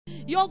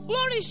Your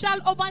glory shall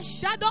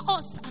overshadow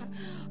us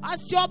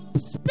as your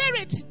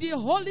Spirit, the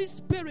Holy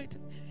Spirit,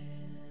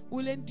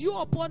 will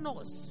endure upon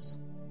us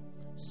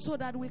so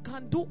that we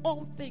can do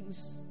all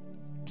things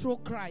through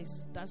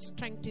Christ that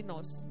strengthens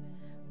us.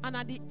 And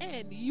at the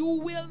end, you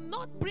will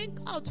not bring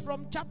out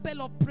from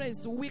Chapel of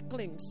Praise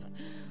weaklings.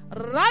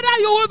 Rather,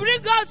 you will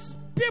bring out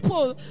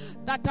people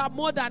that are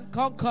more than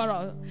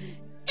conquerors.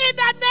 In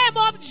the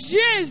name of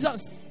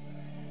Jesus.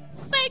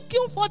 Thank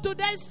you for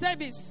today's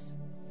service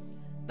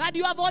that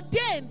you have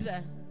ordained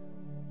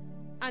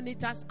and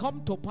it has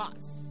come to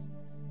pass.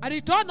 I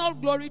return all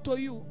glory to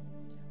you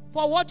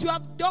for what you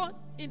have done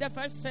in the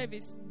first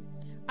service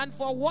and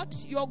for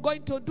what you are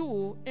going to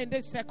do in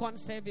the second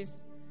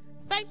service.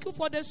 Thank you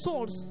for the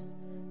souls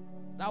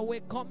that will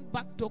come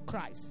back to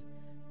Christ.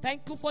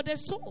 Thank you for the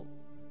soul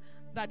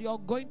that you are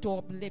going to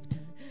uplift.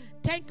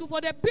 Thank you for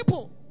the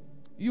people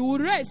you will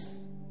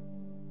raise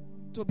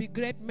to be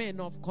great men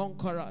of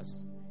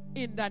conquerors.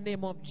 In the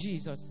name of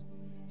Jesus.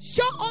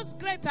 Show us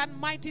great and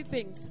mighty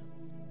things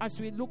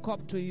as we look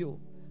up to you.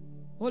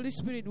 Holy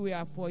Spirit, we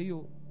are for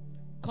you.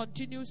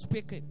 Continue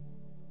speaking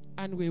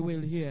and we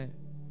will hear.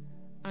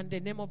 And the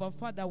name of our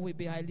Father will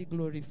be highly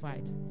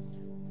glorified.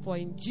 For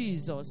in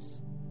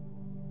Jesus'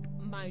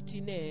 mighty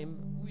name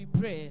we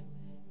pray.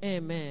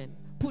 Amen.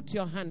 Put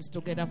your hands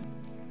together.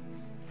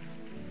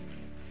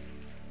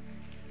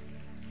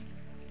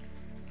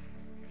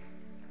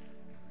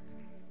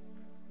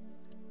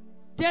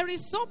 There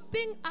is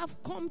something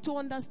I've come to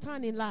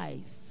understand in life.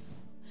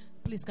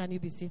 Please, can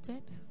you be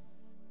seated?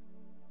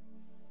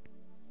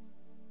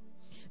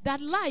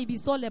 That life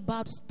is all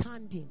about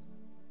standing.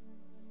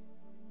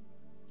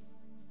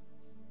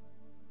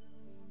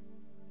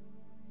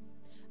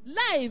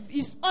 Life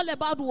is all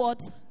about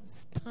what?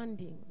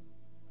 Standing.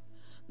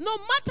 No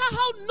matter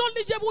how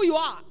knowledgeable you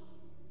are,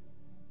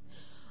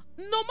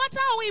 no matter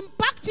how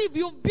impactful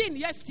you've been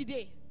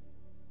yesterday,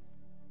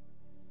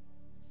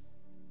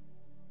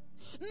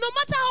 no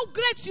matter how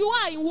great you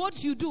are in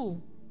what you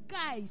do,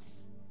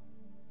 guys,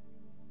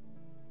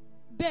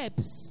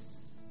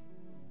 babes,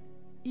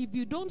 if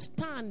you don't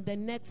stand the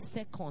next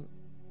second,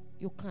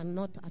 you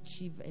cannot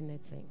achieve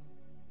anything.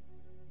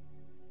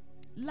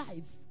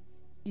 Life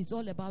is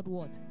all about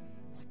what?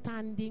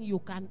 Standing. You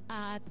can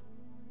add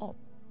up.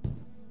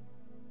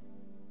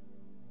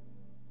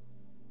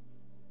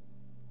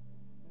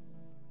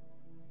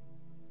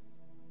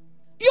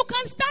 You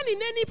can stand in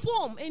any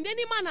form, in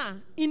any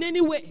manner, in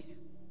any way.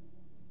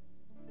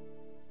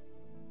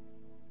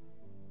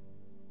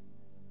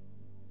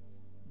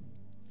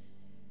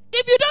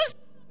 If you don't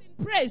stand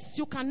in praise,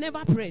 you can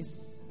never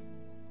praise.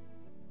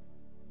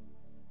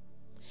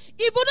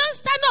 If you don't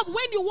stand up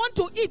when you want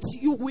to eat,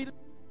 you will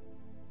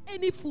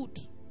any food.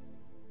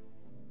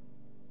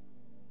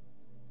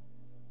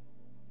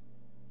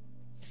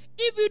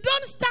 If you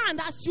don't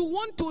stand as you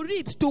want to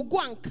read, to go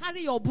and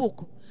carry your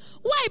book.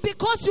 Why?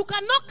 Because you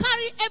cannot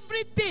carry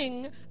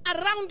everything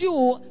around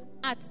you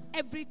at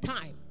every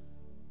time.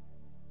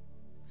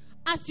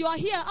 As you are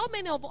here, how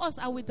many of us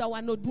are with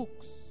our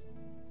notebooks?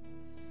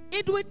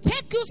 It will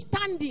take you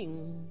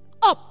standing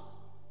up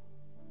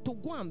to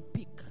go and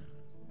pick.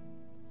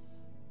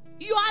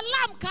 Your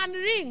alarm can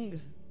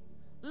ring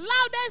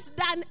loudest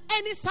than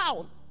any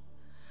sound.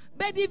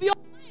 But if your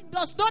mind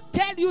does not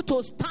tell you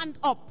to stand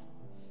up,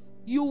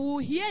 you will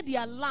hear the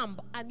alarm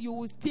and you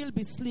will still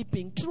be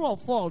sleeping. True or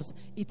false?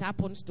 It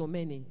happens to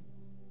many.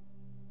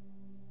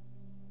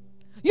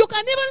 You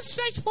can even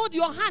stretch forth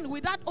your hand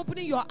without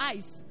opening your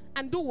eyes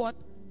and do what?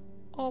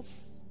 Off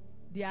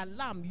the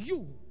alarm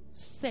you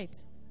set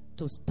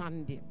to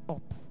standing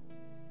up.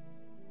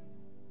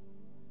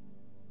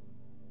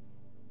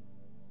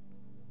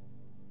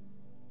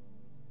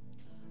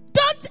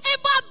 Don't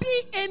ever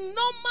be a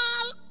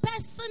normal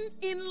person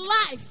in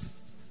life.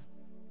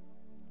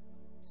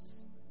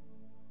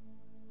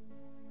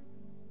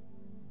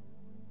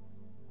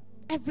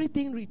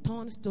 Everything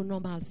returns to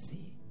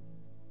normalcy.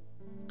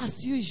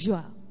 As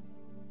usual.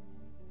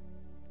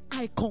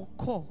 I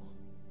concur.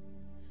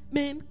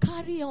 Men,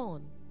 carry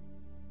on.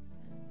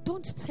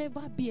 Don't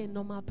ever be a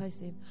normal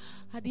person.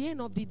 At the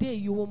end of the day,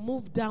 you will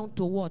move down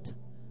to what?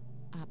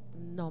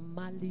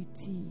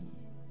 Abnormality.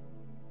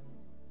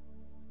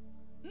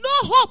 No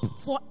hope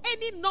for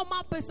any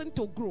normal person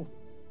to grow.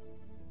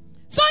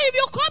 So if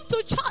you come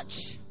to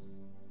church,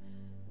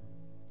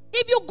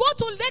 if you go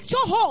to lecture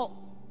hall,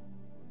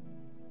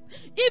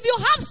 if you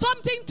have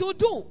something to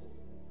do,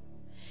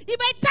 if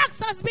a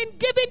tax has been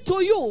given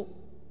to you,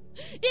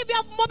 if you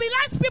have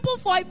mobilized people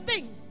for a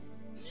thing,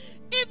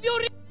 if you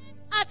remain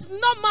at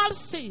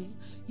normalcy,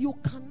 you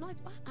cannot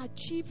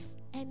achieve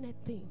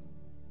anything.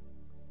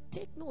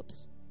 Take note.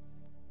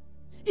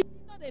 It's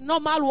not a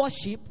normal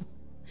worship.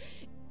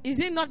 Is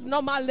it not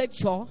normal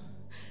lecture?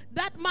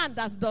 That man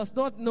that does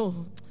not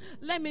know.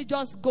 Let me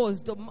just go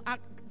so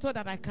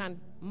that I can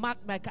mark,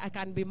 like I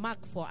can be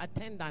marked for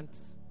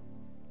attendance.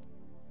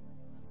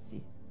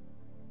 See.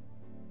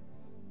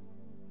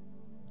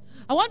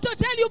 I want to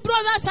tell you,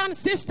 brothers and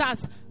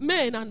sisters,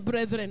 men and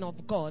brethren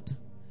of God,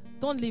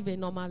 don't live a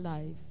normal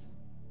life.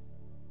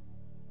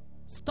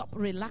 stop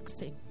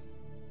relaxing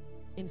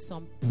in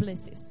some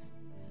places.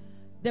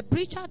 The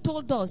preacher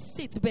told us,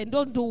 sit, but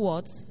don't do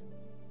what?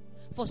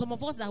 For some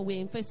of us that were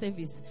in first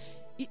service,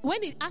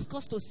 when he asked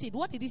us to sit,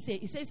 what did he say?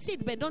 He said,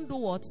 sit, but don't do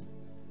what?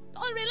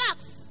 Don't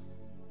relax.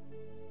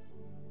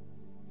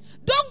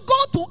 Don't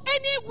go to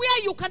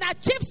anywhere you can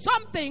achieve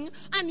something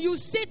and you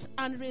sit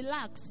and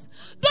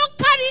relax. Don't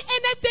carry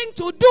anything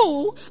to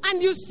do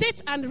and you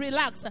sit and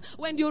relax.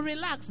 When you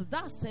relax,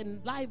 that's a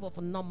life of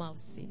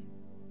normalcy.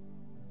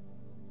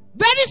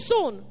 Very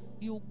soon,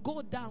 you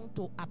go down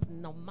to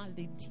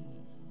abnormality.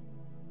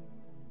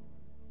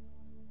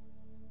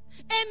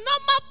 A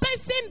normal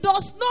person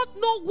does not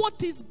know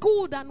what is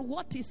good and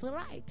what is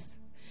right.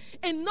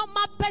 A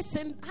normal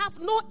person have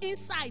no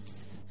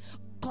insights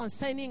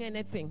concerning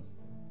anything.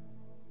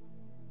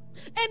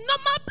 A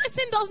normal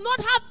person does not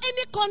have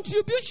any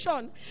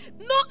contribution,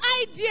 no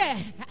idea,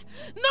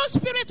 no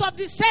spirit of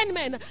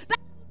discernment that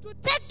to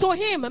take to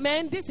him,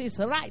 man, this is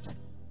right.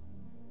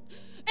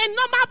 A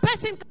normal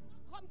person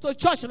cannot come to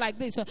church like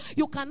this.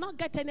 You cannot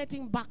get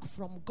anything back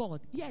from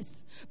God.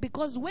 Yes,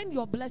 because when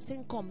your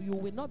blessing comes, you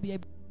will not be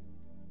able to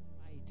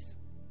right.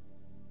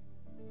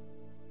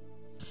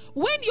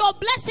 When your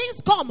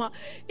blessings come,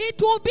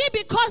 it will be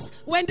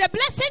because when the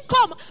blessing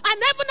come,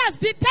 and heaven has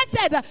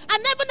detected,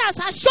 and heaven has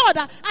assured,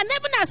 and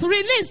heaven has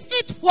released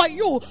it for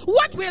you,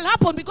 what will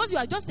happen? Because you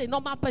are just a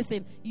normal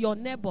person, your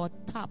neighbor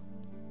tap.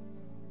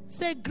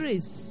 Say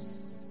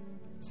grace.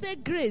 Say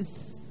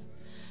grace.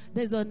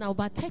 There's an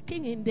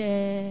overtaking in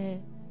the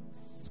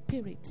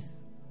spirit.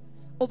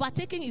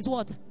 Overtaking is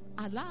what?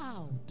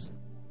 Allowed.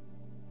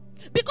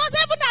 Because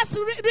heaven has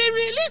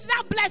released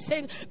that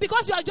blessing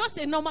because you are just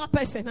a normal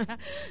person.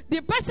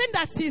 The person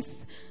that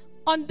is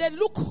on the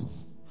look,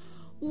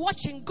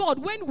 watching God,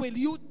 when will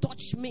you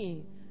touch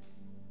me?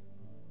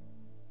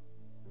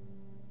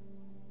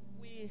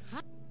 We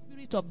have the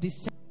spirit of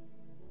discernment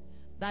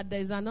that there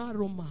is an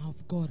aroma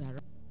of God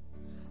around.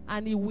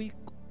 And he will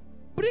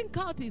bring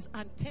out his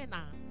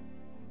antenna,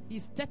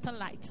 his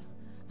satellite,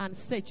 and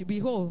search.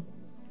 Behold,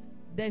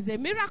 there's a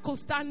miracle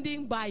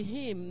standing by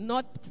him,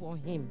 not for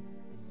him.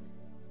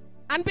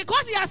 And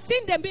because he has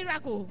seen the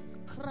miracle,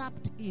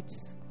 crabbed it.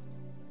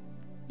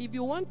 If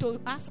you want to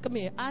ask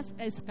me, ask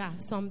Esther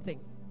something.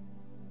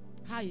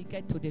 How you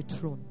get to the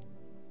throne.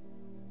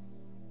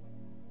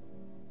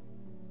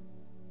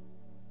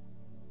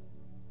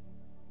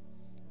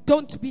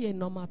 Don't be a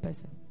normal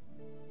person.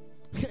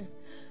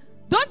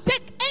 Don't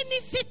take any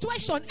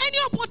situation, any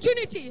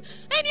opportunity,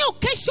 any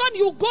occasion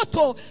you go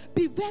to.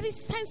 Be very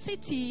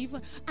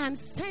sensitive and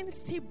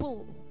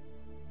sensible.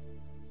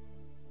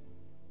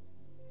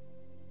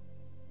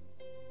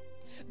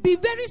 Be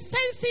very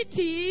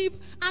sensitive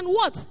and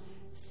what?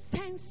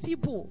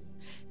 Sensible.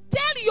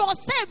 Tell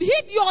yourself,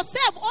 hit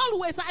yourself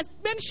always. I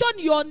mention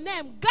your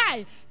name.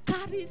 Guy,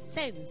 carry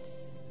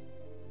sense.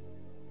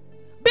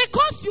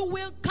 Because you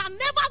can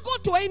never go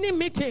to any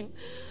meeting,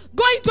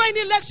 go into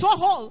any lecture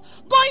hall,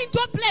 go into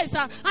a place,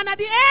 and at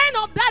the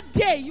end of that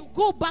day, you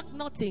go back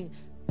nothing.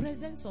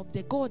 Presence of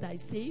the God I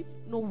save,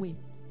 no way.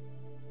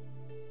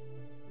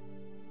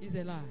 It's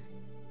a lie.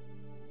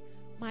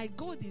 My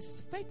God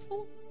is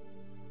faithful.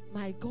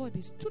 My God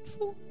is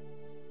truthful,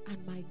 and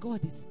my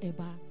God is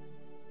ever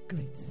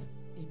great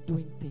in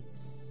doing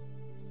things.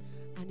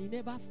 And he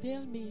never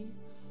failed me,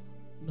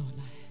 nor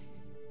lie.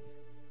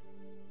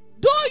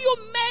 Though you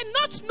may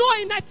not know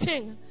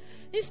anything,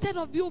 instead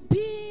of you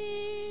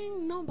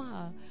being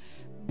normal,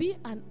 be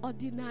an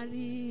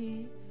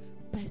ordinary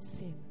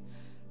person.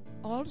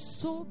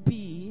 Also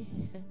be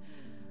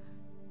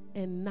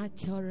a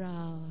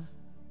natural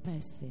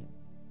person.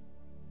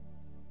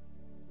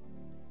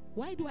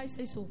 Why do I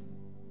say so?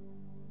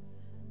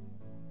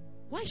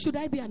 Why should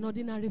I be an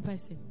ordinary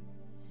person?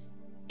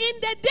 In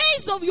the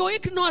days of your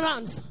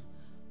ignorance,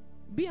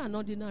 be an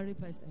ordinary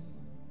person.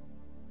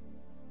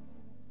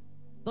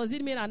 Does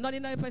it mean an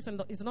ordinary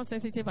person is not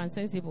sensitive and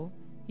sensible?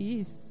 He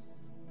is.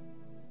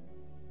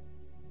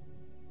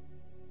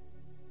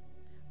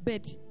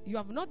 But you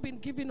have not been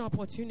given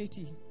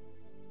opportunity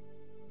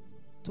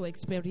to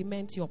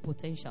experiment your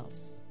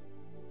potentials.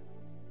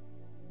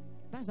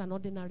 That's an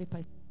ordinary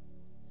person.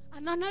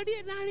 An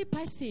ordinary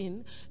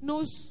person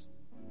knows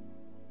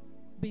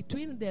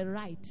between the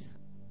right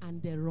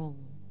and the wrong.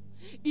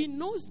 He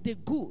knows the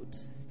good,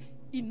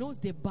 he knows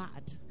the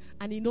bad,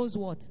 and he knows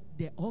what?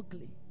 The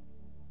ugly.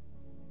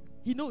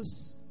 He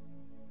knows.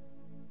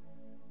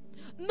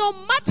 No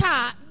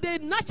matter the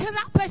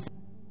natural person,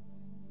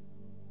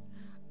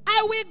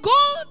 I will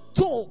go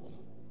to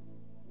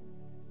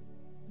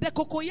the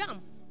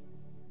cocoyam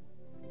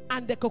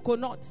and the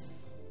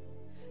coconuts.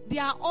 They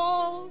are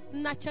all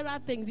natural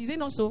things. Is it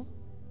not so?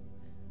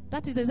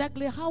 That is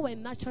exactly how a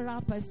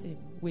natural person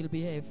will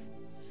behave.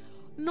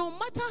 No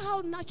matter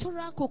how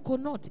natural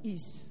coconut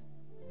is,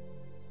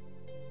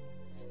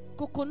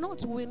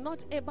 coconut will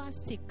not ever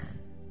seek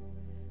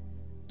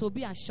to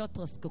be as short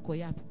as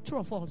cocoyam. True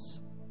or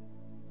false?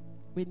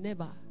 We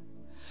never.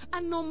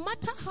 And no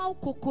matter how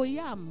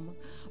cocoyam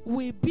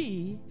will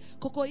be,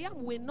 cocoyam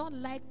will not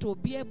like to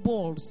bear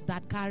balls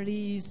that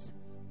carries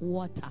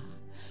water.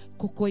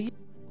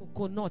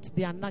 Coconut,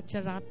 they are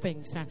natural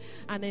things.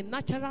 And a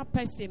natural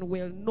person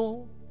will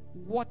know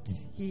what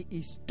he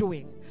is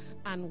doing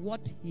and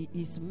what he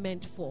is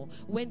meant for.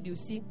 When you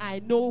sing, I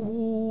know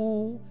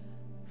who.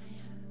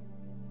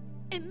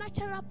 A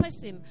natural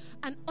person,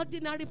 an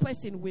ordinary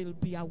person will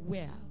be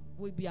aware,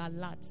 will be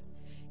alert.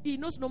 He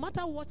knows no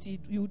matter what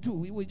you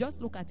do, he will just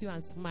look at you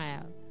and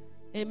smile.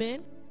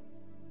 Amen.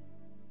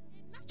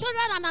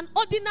 Natural and an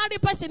ordinary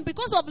person,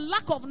 because of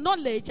lack of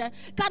knowledge,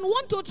 can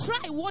want to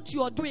try what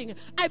you are doing.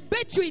 I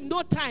bet you in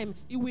no time,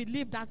 he will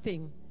leave that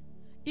thing.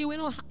 He will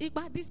not,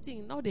 but this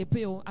thing, now they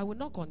pay, I will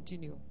not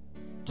continue.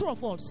 True or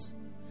false?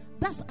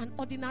 That's an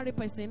ordinary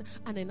person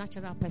and a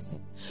natural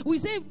person. We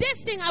say, if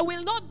this thing I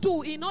will not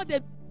do in order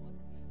to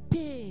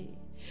pay.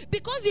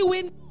 Because he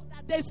will know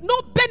that there's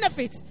no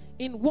benefit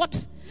in what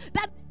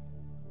that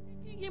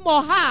taking him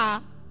or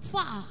her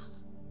far.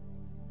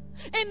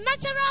 A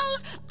natural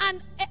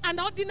and an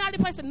ordinary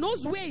person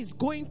knows where he's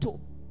going to,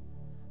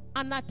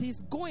 and that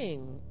is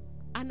going,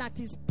 and that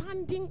is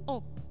standing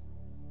up,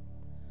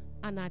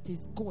 and that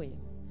is going.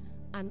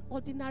 An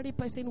ordinary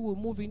person will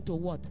move into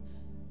what?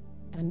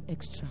 An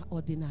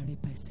extraordinary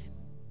person.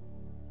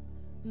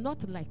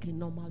 Not like a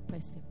normal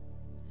person.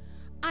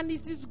 And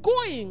it is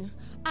going,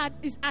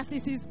 as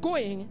it is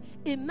going,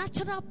 a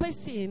natural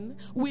person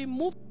will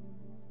move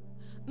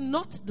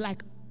not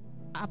like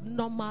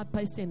abnormal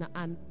person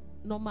and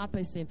normal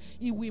person.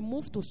 He will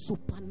move to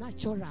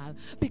supernatural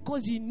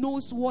because he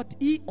knows what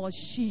he or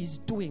she is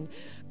doing.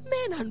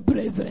 Men and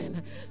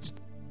brethren,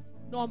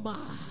 normal.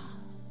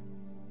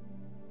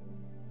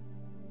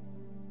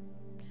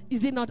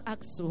 Is it not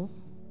Axo?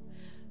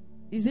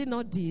 Is it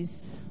not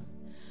this?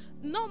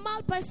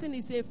 Normal person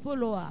is a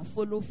follower.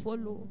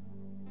 Follow.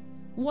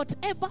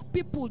 Whatever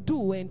people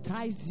do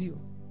entice you.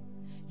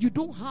 You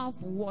don't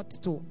have what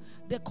to.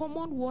 The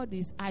common word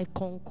is I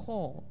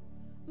concur.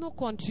 No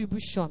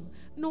contribution,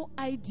 no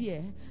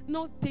idea,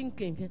 no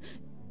thinking.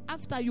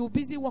 After you're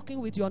busy working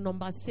with your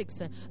number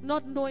 6,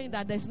 not knowing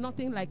that there's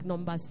nothing like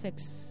number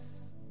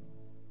 6.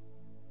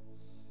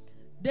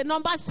 The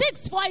number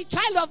 6 for a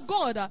child of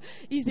God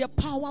is the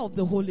power of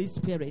the Holy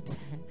Spirit.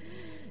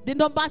 The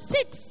number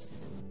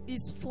 6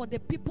 is for the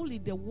people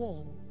in the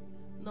world.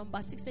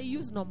 Number 6, they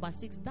use number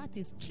 6. That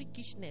is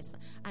trickishness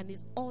and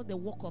it's all the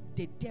work of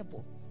the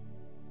devil.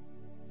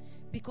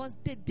 Because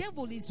the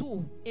devil is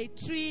who? A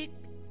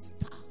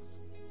trickster.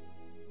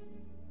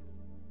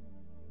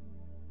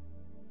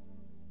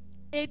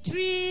 A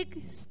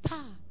trickster.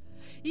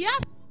 He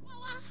has no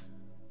power.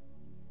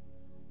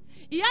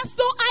 He has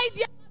no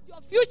idea about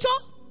your future.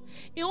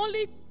 He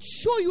only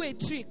show you a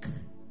trick.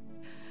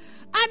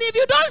 And if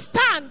you don't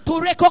stand to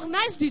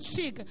recognize the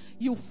trick,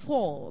 you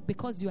fall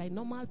because you are a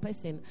normal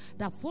person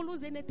that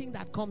follows anything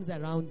that comes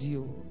around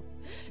you.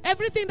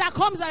 Everything that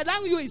comes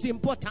around you is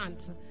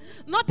important.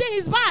 Nothing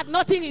is bad,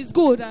 nothing is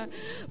good. Follow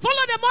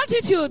the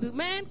multitude.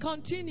 Man,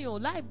 continue.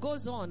 Life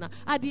goes on.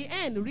 At the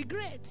end,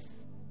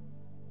 regrets.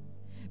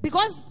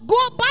 Because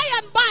go by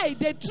and by,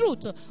 the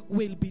truth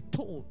will be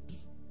told.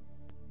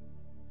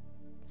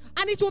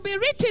 And it will be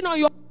written on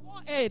your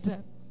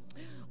forehead.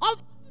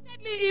 Unfortunately,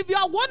 if you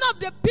are one of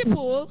the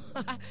people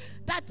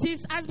that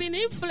has been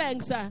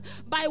influenced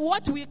by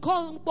what we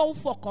call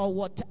Bofok or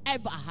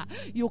whatever,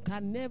 you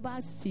can never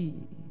see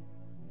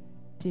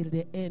till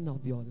the end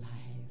of your life.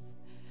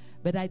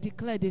 But I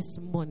declare this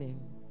morning,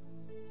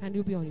 can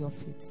you be on your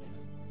feet?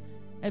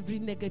 Every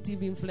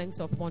negative influence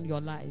upon your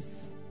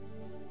life.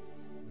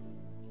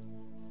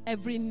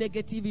 Every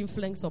negative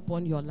influence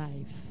upon your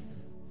life.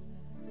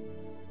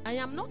 I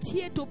am not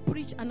here to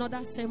preach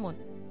another sermon,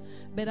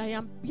 but I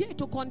am here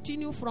to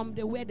continue from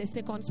where the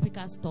second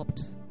speaker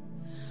stopped.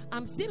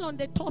 I'm still on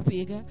the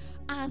topic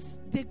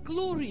as the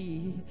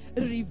glory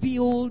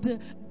revealed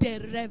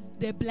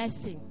the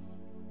blessing.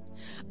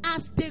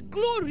 As the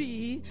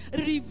glory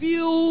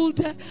revealed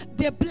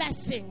the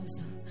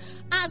blessings.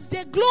 As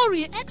the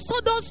glory,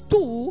 Exodus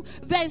 2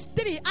 verse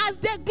 3, as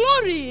the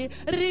glory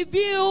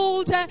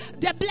revealed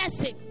the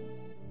blessing.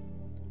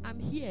 I'm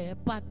here,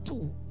 part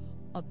 2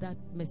 of that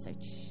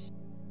message.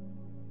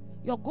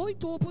 You're going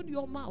to open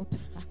your mouth.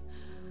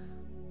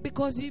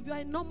 Because if you're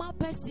a normal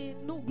person,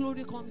 no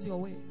glory comes your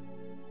way.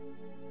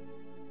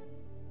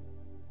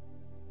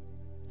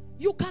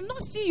 You cannot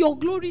see your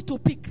glory to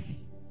pick.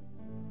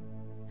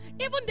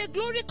 Even the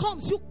glory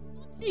comes, you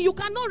cannot see, you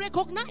cannot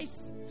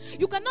recognize.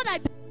 You cannot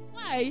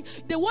identify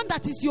the one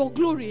that is your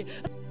glory.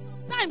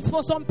 Sometimes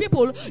for some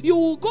people, you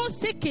will go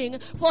seeking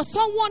for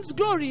someone's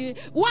glory.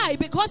 Why?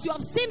 Because you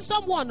have seen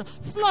someone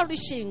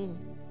flourishing.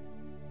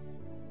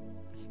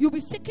 You'll be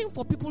seeking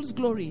for people's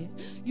glory.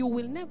 You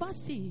will never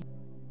see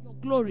your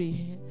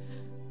glory.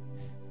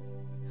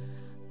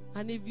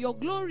 And if your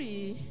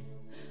glory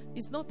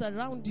is not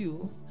around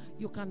you,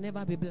 you can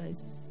never be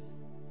blessed.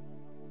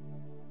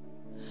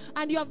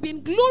 And you have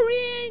been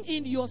glorying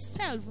in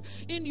yourself,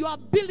 in your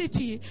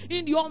ability,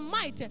 in your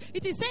might.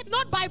 It is said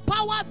not by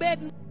power, but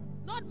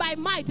not by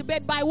might,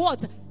 but by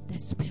what? The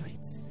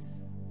Spirit.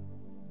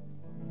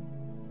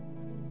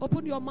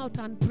 Open your mouth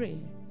and pray.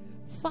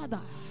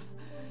 Father,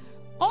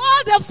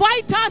 All the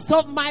fighters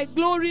of my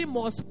glory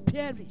must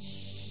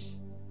perish.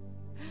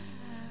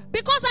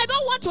 Because I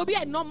don't want to be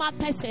a normal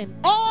person.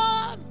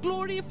 All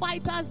glory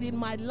fighters in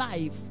my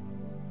life,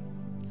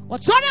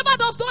 whatsoever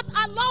does not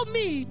allow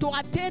me to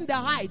attain the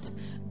height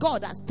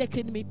God has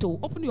taken me to.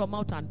 Open your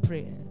mouth and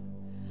pray.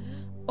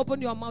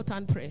 Open your mouth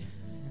and pray.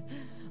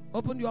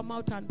 Open your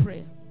mouth and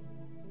pray.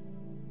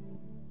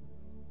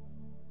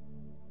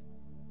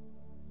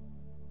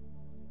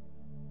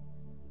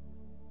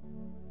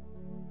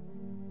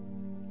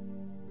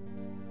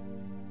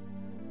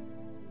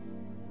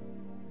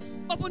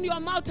 Open your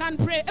mouth and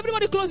pray.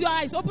 Everybody close your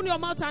eyes. Open your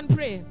mouth and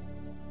pray.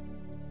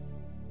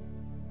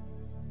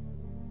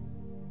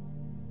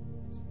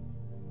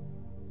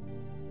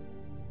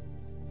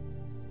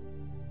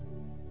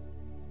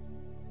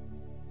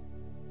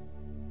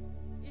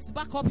 It's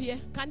back up here.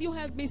 Can you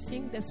help me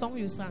sing the song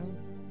you sang?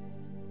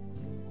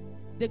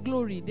 The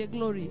glory, the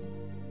glory.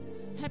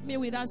 Help me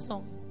with that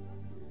song.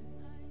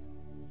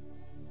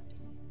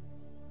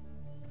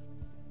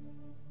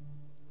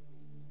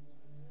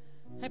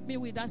 Help me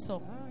with that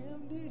song. I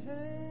am the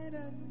head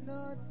and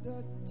not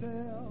the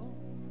tail.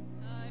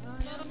 I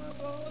am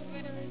above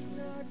and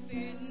not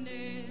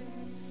beneath,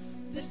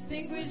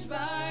 distinguished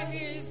by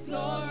His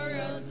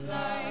glorious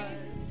light,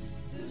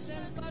 to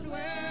stand forth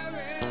wherever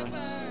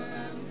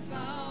I'm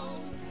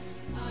found.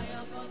 I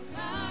am a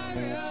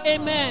carrier.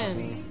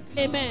 Amen.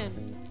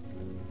 Amen.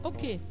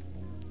 Okay.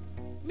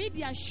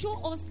 Media,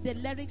 show us the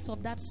lyrics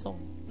of that song,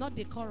 not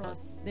the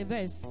chorus, the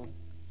verse.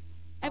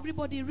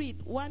 Everybody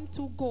read. 1,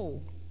 2,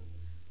 go.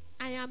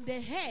 I am the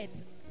head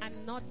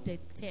and not the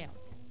tail.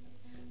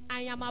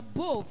 I am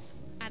above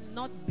and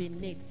not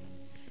beneath.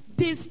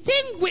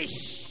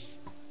 Distinguish.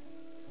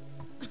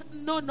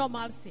 No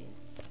normalcy.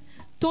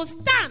 To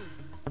stand.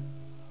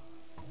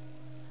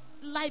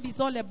 Life is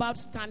all about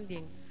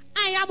standing.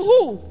 I am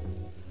who?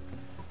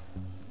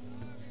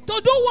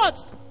 To do what?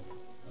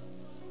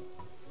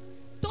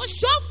 To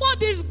show forth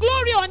His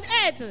glory on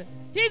earth.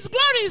 His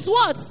glory is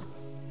what?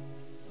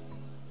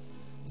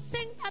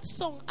 Sing that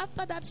song.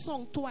 After that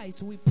song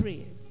twice we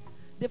pray.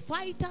 The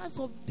fighters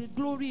of the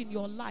glory in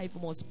your life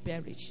must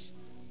perish.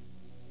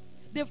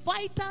 The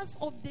fighters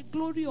of the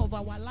glory of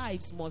our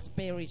lives must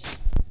perish.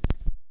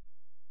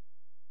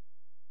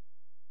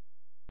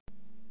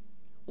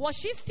 Was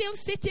she still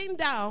sitting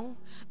down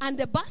and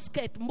the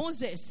basket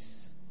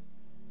Moses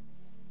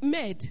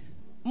made?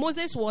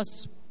 Moses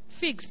was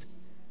fixed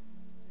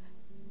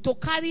to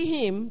carry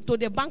him to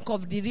the bank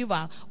of the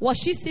river. Was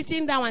she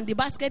sitting down and the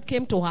basket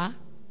came to her?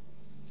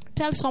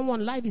 Tell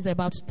someone life is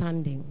about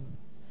standing.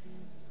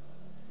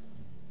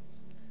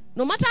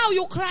 No matter how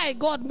you cry,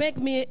 God, make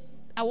me,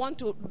 I want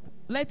to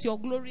let your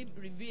glory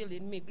reveal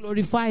in me,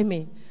 glorify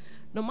me.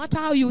 No matter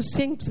how you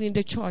sing in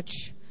the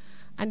church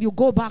and you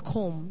go back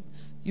home,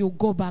 you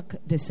go back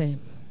the same.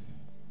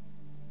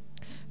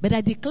 But I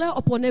declare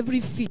upon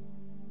every feet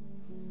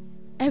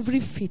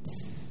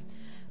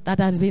that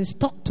has been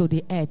stuck to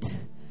the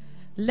earth,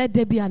 let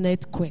there be an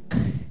earthquake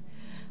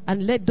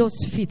and let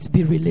those feet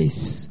be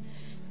released.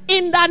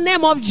 In the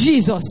name of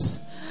Jesus,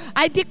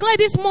 I declare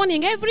this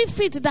morning, every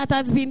feet that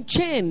has been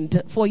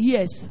chained for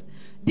years,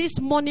 this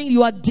morning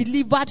you are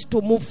delivered to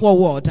move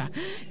forward.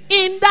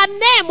 In the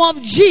name of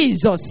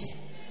Jesus.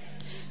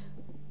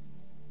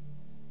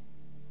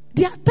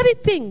 There are 3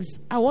 things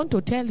I want to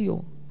tell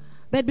you.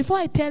 But before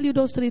I tell you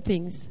those 3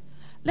 things,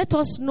 let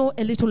us know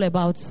a little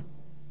about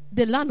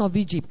the land of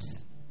Egypt.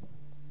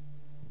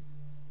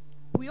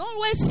 We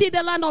always see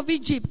the land of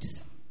Egypt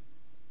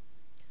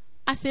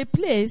as a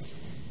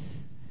place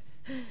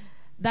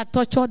that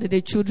tortured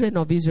the children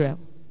of Israel.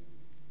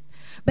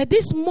 But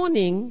this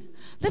morning,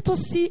 let us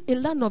see a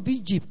land of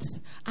Egypt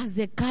as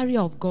a carrier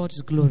of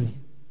God's glory.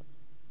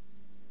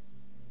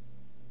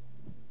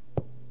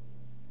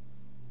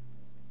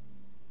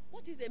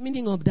 What is the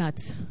meaning of that?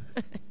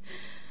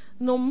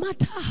 No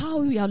matter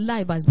how your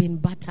life has been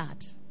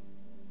battered,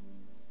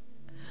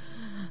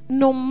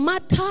 no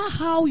matter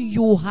how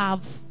you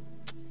have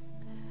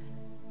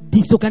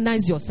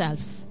disorganized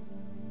yourself,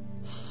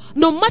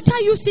 no matter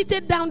you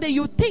seated down there,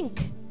 you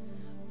think,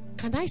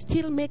 can I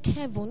still make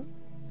heaven?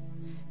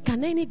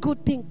 Can any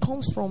good thing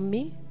comes from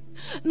me?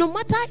 No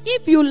matter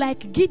if you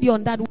like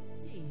Gideon that will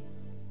say,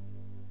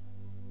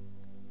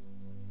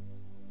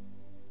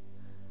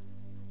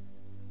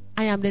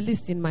 I am the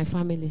least in my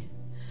family.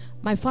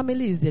 My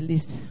family is the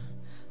least.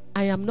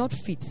 I am not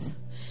fit.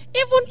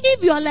 Even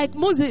if you are like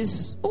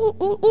Moses,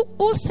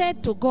 who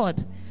said to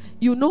God,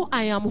 you know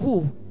I am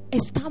who? A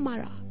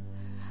stammerer.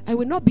 I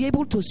will not be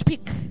able to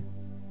speak.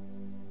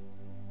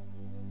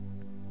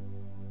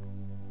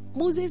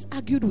 Moses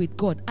argued with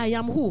God. I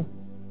am who?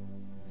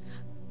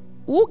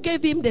 Who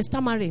gave him the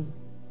stammering?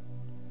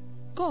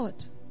 God.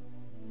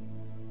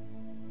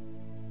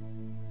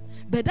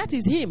 But that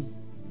is him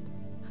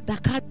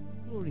that carried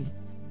glory.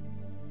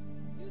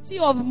 The beauty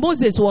of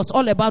Moses was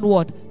all about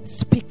what?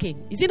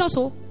 Speaking. Is it not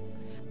so?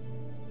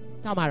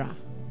 Stammerer.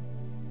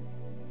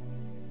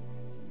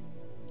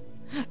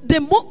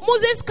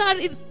 Moses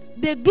carried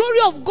the glory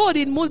of God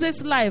in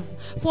Moses' life,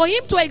 for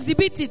him to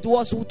exhibit it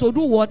was to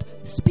do what?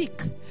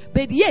 Speak.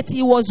 But yet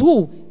he was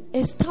who?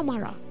 A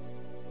stammerer.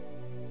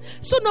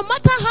 So no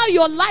matter how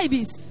your life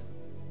is,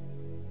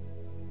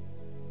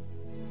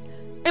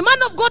 a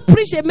man of God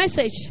preached a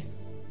message.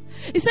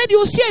 He said,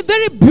 you see a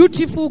very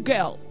beautiful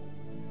girl.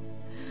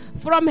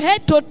 From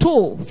head to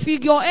toe,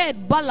 figure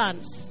head,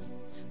 balance,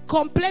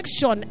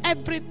 complexion,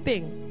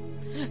 everything.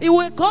 He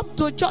will come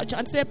to church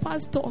and say,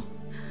 Pastor,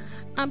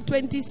 I'm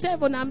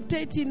 27, I'm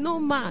 30, no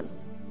man.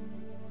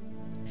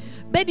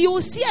 But you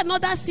will see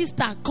another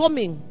sister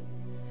coming.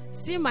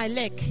 See my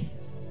leg.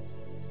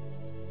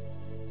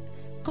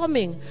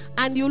 Coming.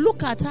 And you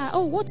look at her.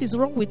 Oh, what is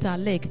wrong with her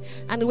leg?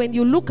 And when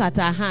you look at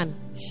her hand,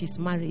 she's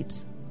married.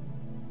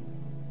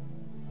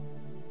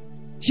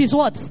 She's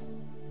what?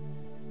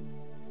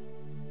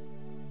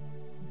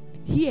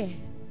 Here.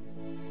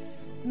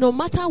 No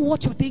matter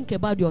what you think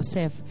about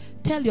yourself,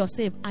 tell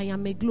yourself, I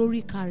am a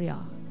glory carrier.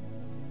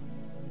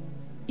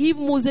 If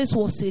Moses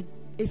was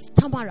a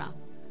stammerer,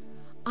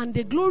 and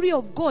the glory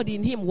of God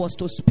in him was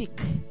to speak,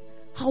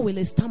 how will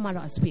a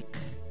stammerer speak?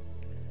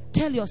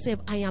 Tell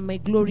yourself, I am a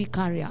glory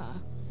carrier.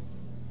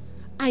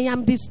 I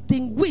am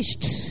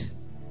distinguished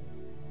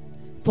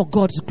for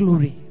God's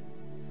glory.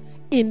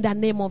 In the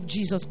name of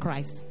Jesus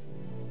Christ.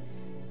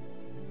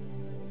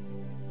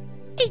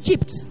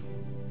 Egypt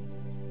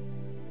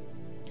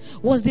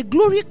was the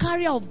glory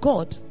carrier of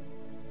God,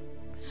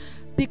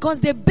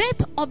 because the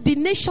birth of the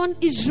nation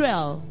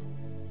Israel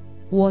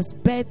was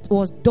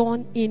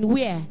done in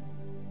where?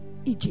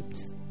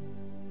 Egypt.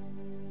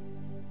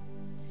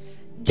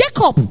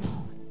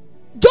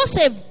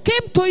 Joseph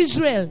came to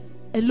Israel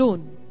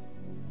alone.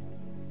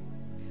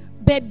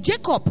 But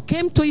Jacob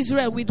came to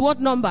Israel with what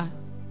number?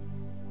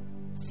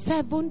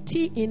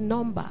 70 in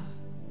number.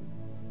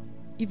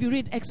 If you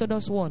read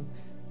Exodus 1.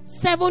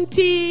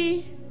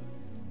 70.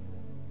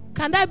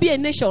 Can that be a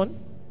nation?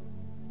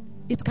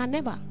 It can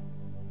never.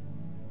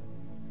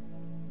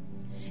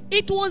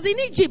 It was in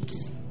Egypt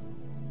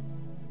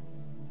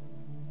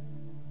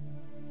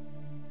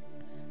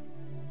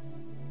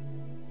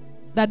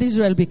that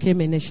Israel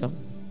became a nation.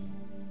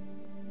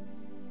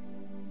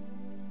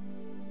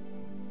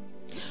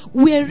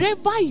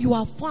 Wherever you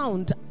are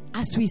found,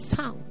 as we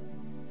sang,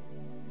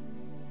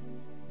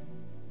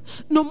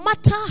 no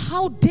matter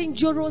how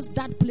dangerous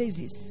that place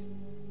is,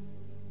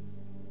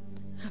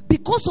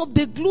 because of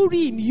the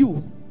glory in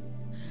you,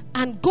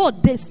 and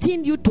God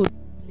destined you to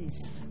that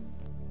place,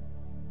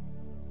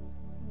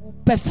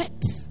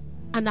 perfect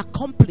and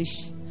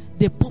accomplish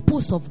the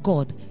purpose of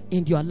God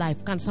in your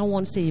life. Can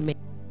someone say amen?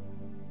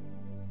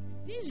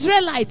 The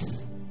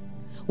Israelites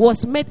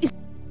was made.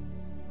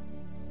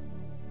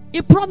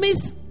 He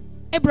promised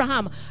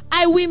Abraham,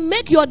 I will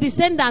make your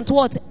descendant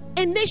what?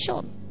 A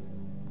nation.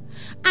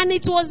 And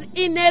it was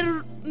in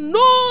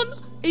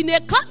a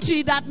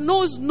country that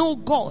knows no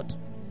God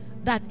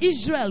that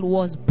Israel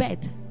was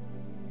birthed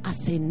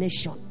as a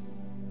nation.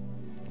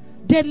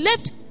 They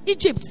left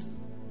Egypt.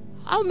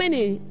 How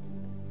many?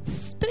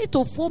 3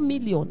 to 4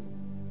 million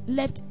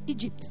left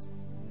Egypt.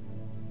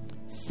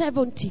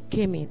 70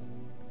 came in.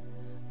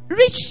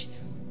 Rich,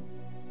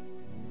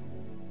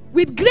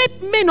 with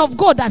great men of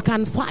God that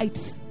can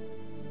fight.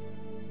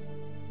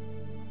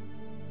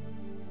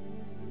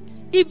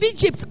 If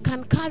Egypt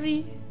can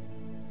carry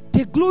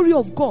the glory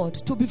of God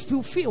to be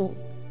fulfilled,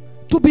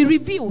 to be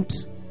revealed,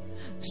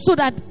 so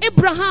that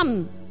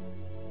Abraham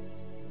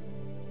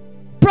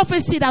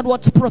prophecy that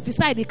was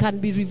prophesied, it can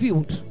be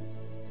revealed,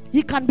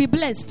 he can be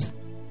blessed.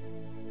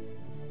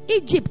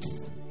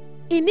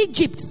 In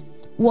Egypt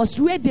was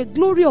where the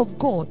glory of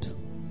God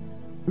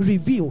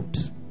revealed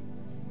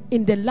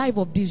in the life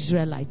of the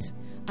Israelites,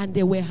 and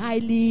they were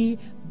highly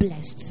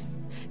blessed.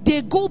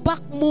 They go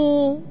back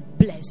more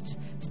blessed.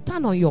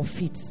 Stand on your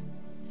feet.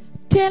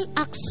 Tell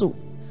AXO,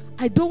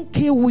 I don't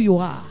care who you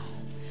are.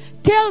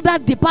 Tell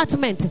that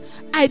department,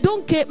 I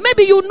don't care.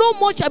 Maybe you know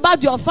much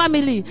about your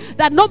family,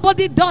 that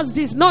nobody does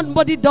this,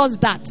 nobody does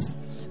that.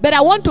 But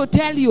I want to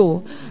tell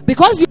you,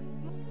 because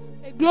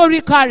you're a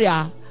glory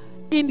carrier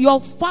in your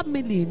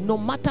family, no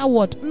matter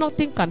what,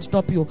 nothing can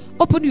stop you.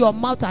 Open your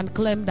mouth and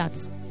claim that.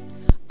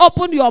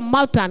 Open your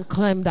mouth and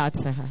claim that.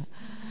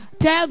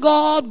 Tell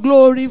God,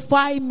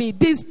 glorify me,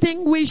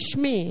 distinguish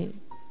me.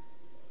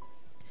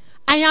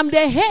 I am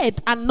the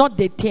head and not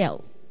the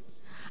tail.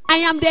 I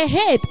am the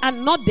head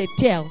and not the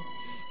tail.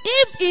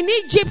 If in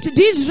Egypt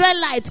the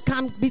Israelites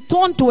can be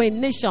turned to a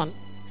nation,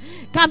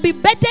 can be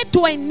bettered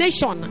to a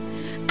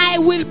nation, I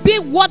will be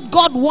what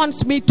God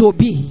wants me to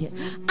be.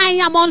 I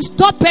am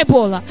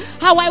unstoppable.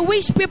 How I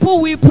wish people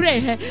will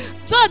pray,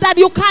 so that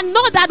you can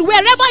know that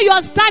wherever you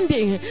are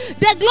standing,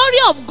 the glory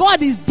of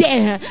God is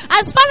there.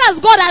 As far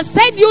as God has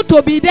sent you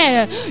to be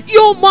there,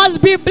 you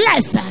must be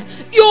blessed.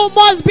 You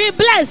must be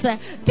blessed.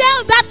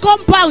 Tell that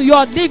compound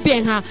you're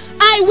living,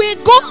 I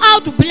will go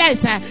out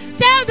blessed.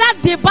 Tell that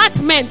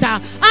department,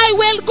 I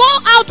will go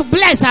out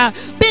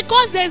blessed,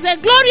 because there's a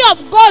glory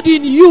of God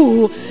in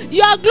you.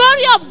 Your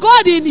glory of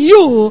God in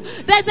you.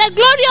 There's a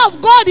glory of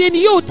God in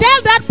you.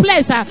 Tell that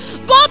place,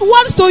 God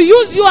wants to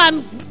use you,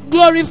 and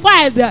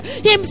glorified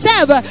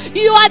himself.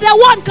 You are the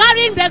one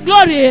carrying the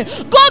glory.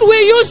 God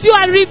will use you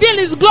and reveal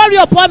his glory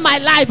upon my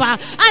life,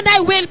 and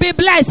I will be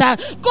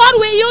blessed. God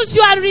will use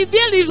you and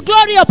reveal his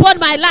glory upon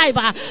my life,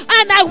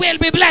 and I will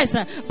be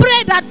blessed.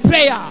 Pray that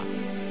prayer.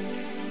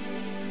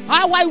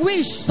 How I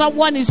wish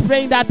someone is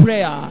praying that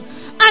prayer, and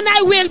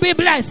I will be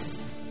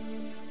blessed.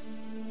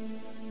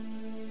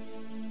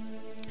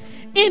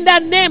 In the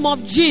name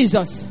of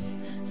Jesus.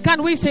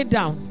 Can we sit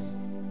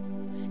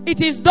down?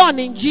 It is done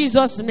in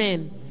Jesus'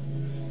 name.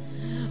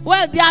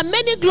 Well, there are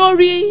many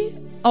glory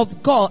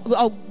of God,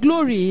 of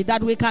glory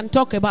that we can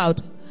talk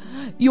about.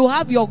 You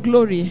have your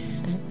glory.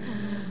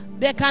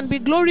 There can be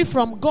glory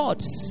from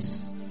God.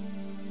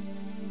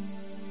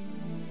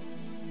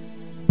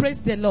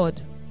 Praise the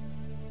Lord.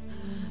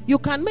 You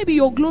can, maybe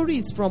your glory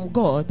is from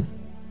God.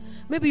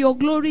 Maybe your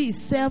glory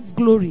is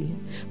self-glory.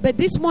 But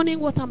this morning,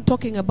 what I'm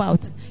talking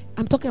about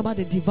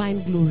the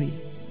divine glory.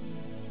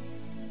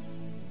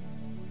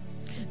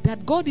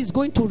 That God is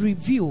going to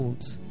reveal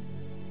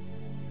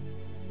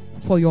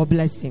for your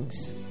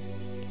blessings.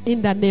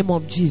 In the name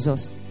of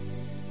Jesus.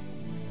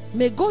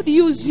 May God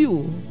use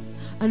you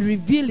and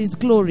reveal his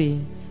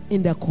glory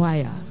in the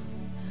choir.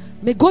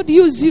 May God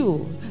use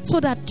you so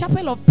that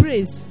Chapel of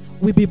Praise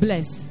will be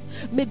blessed.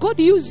 May God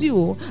use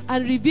you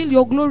and reveal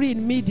your glory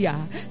in media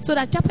so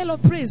that Chapel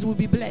of Praise will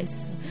be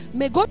blessed.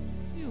 May God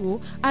use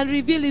you and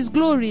reveal his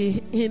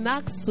glory in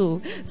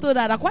AXO so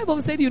that Akwa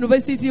Ibom State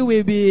University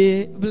will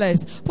be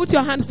blessed. Put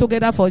your hands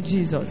together for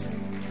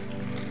Jesus.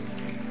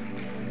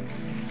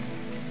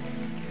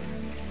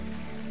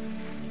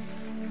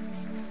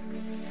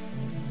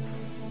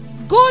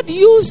 God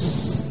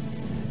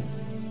used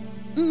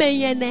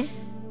Meyene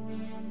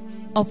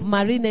of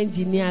marine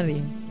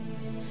engineering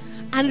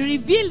and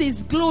reveal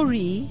his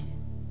glory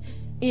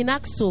in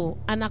AXO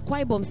and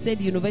Akwa Ibom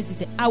State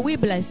University. Are we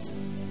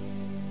blessed?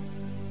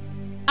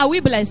 Are we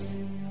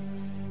blessed?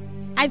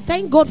 I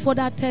thank God for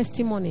that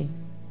testimony.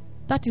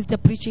 That is the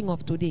preaching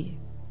of today.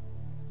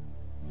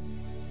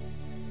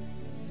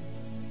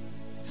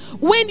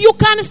 When you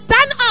can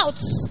stand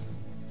out,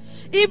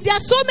 if there are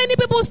so many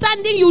people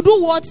standing, you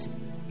do what?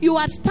 You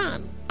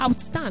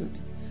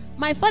outstand.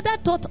 My father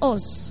taught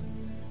us,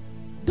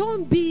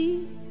 don't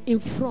be in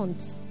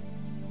front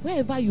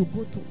wherever you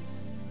go to.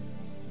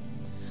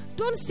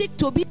 Don't seek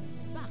to be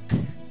back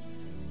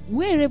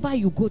wherever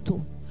you go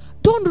to.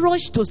 Don't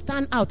rush to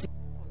stand out in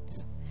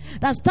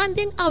front. That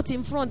standing out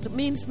in front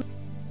means nothing.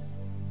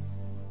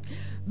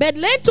 But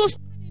learn to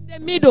stand in the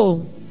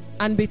middle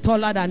and be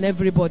taller than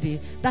everybody.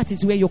 That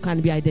is where you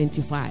can be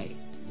identified.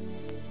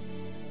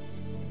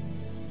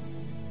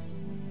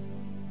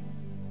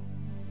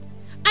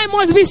 I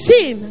must be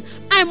seen.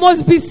 I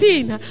must be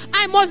seen.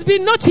 I must be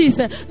noticed.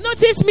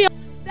 Notice me.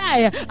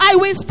 I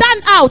will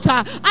stand out.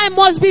 I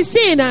must be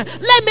seen.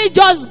 Let me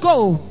just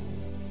go.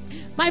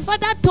 My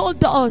father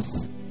told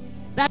us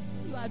that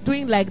you are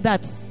doing like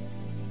that,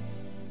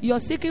 you're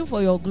seeking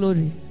for your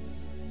glory.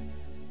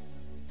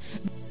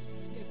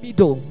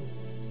 Middle,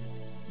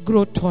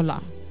 grow taller.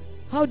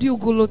 How do you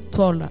grow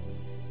taller?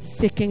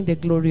 Seeking the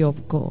glory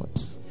of God.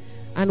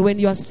 And when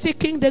you are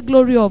seeking the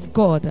glory of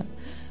God,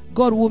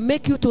 God will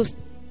make you to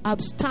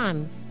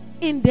stand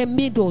in the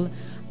middle.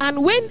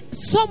 And when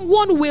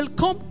someone will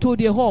come to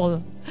the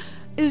hall,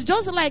 it's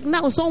just like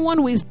now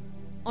someone will stand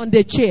on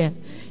the chair.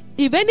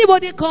 If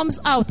anybody comes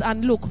out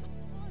and look,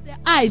 all the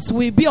eyes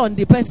will be on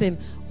the person.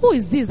 Who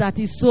is this that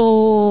is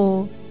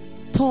so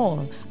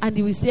tall? And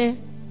he will say,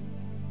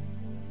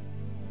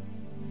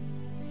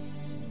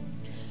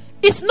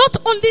 it's not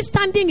only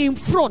standing in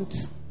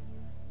front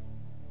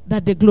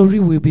that the glory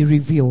will be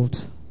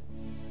revealed.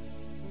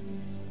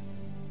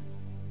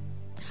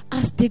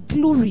 As the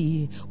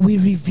glory will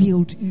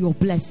reveal your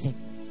blessing.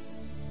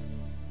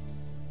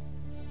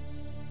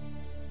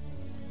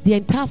 The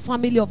entire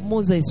family of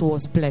Moses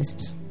was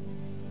blessed.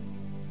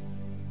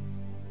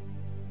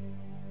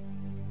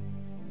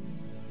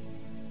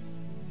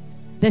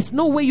 There's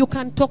no way you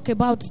can talk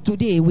about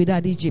today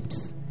without Egypt.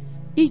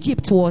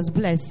 Egypt was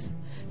blessed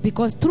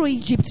because through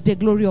Egypt the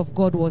glory of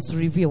God was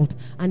revealed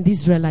and the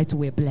Israelites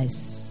were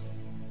blessed.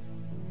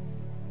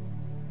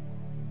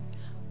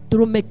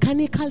 Through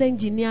mechanical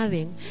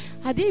engineering.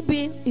 Had he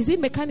been, is it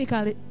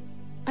mechanical?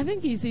 I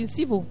think he's in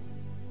civil.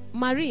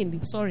 Marine,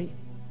 sorry.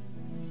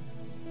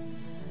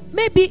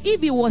 Maybe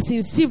if he was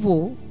in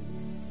civil,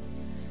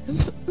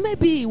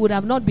 maybe he would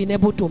have not been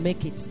able to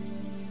make it.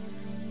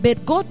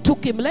 But God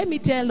took him. Let me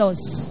tell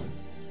us,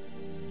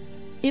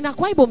 in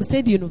Akwa Ibom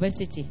State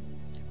University,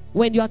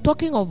 when you are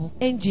talking of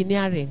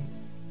engineering,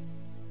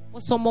 for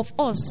some of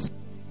us,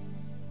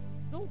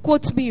 don't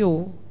quote me,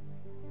 for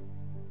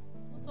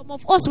some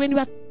of us, when we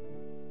are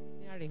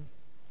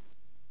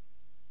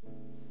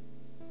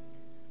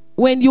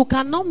when you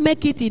cannot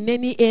make it in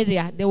any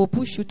area, they will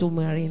push you to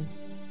marine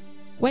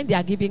when they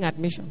are giving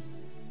admission.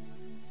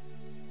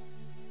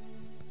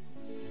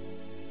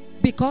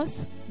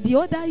 Because the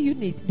other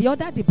unit, the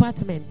other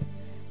department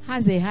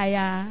has a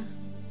higher,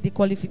 the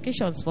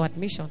qualifications for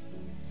admission.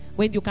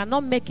 When you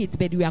cannot make it,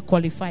 but you are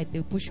qualified, they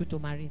will push you to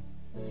marine.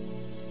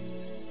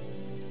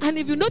 And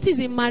if you notice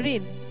in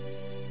marine,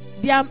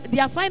 their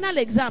final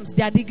exams,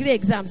 their degree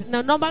exams,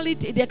 now normally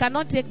they have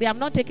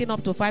not taken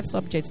up to 5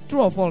 subjects.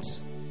 True or false?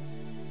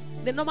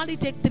 They normally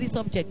take 3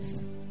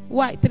 subjects.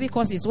 Why? 3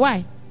 courses.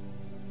 Why?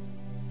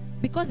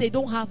 Because they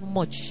don't have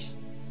much.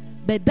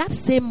 But that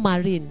same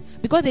marine,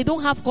 because they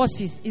don't have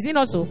courses, is it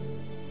not so?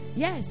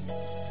 Yes.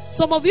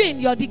 Some of you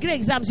in your degree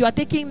exams, you are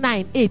taking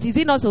 9, 8. Is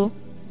it not so?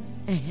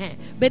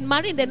 But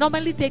marine, they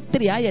normally take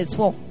 3, yes,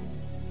 4.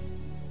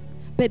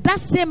 But that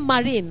same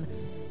marine,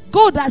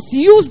 God has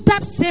used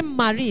that same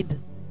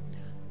marine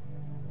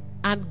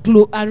and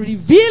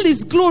reveal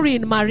His glory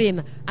in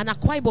marine. And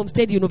Akwa Ibom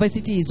State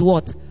University is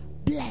what?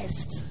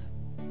 Blessed.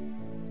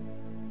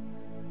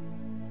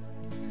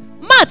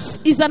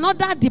 Maths is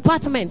another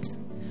department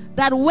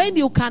that when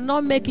you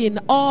cannot make it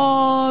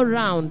all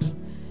round,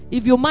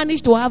 if you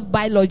manage to have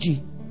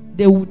biology,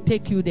 they will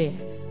take you there.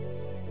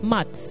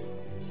 Maths.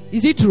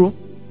 Is it true?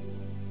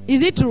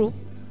 Is it true?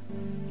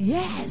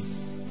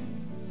 Yes.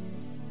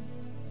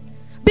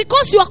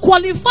 Because you are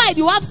qualified,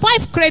 you have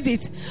 5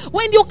 credits.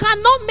 When you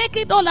cannot make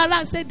it all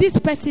around, say this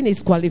person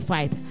is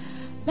qualified.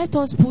 Let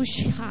us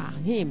push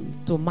him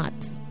to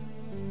maths.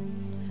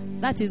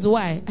 That is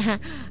why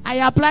I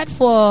applied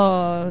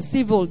for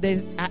civil,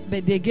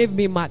 but they gave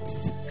me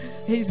maths.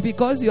 It's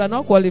because you are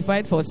not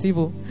qualified for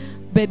civil,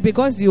 but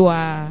because you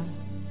are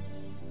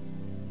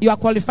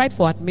qualified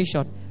for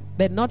admission,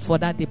 but not for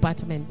that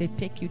department. They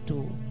take you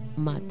to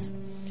maths.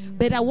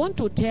 But I want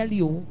to tell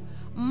you,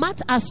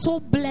 math are so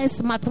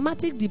blessed,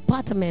 mathematics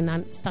department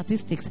and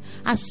statistics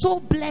are so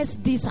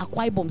blessed this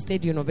Akwa Ibom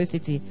State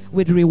University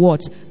with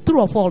rewards.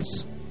 True or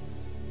false?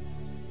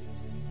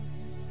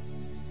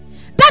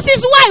 That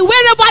is why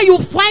wherever you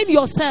find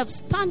yourself,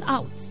 stand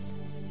out.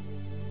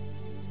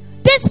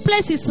 This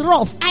place is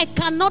rough. I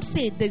cannot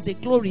say there's a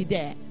glory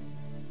there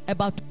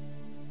about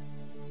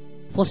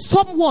for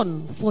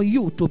someone, for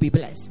you to be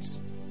blessed.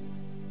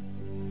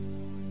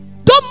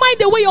 Don't mind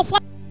the way your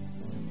father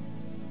is.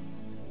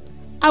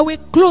 I will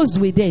close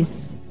with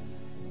this.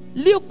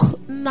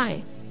 Luke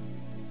 9.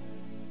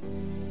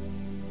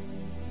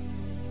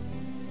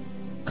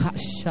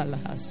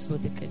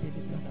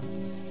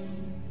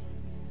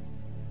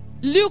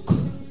 Luke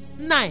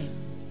 9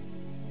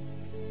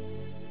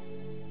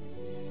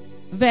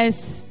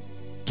 verse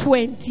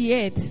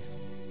 28.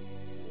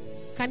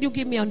 Can you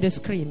give me on the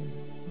screen?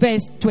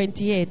 Verse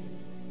 28.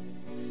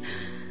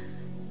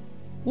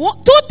 2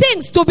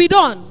 things to be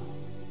done.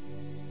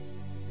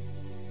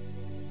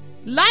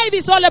 Life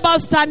is all about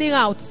standing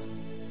out.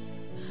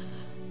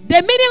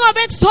 The meaning of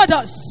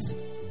Exodus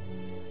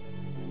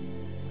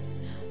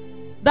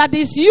that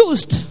is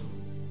used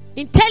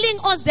in telling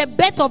us the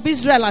birth of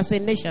Israel as a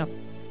nation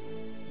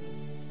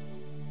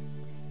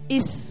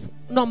is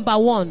number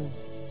 1,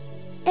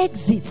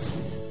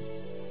 exits.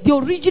 The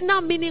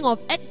original meaning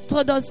of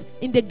Exodus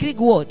in the Greek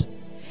word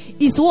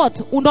is what?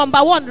 Number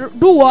 1,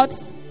 do what?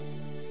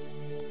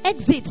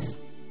 Exits.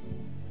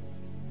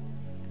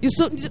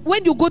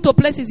 When you go to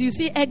places, you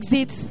see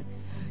exits,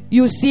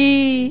 you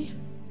see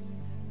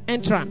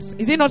entrance.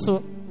 Is it not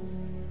so?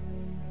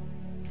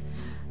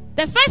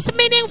 The first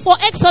meaning for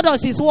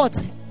Exodus is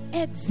what?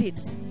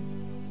 Exit.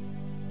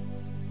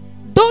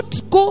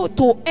 Don't go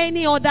to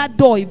any other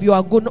door if you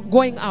are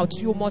going out.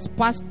 You must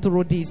pass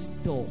through this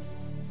door.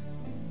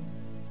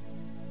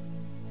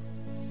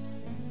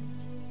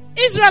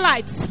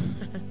 Israelites,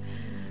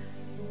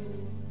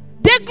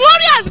 the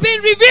glory has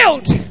been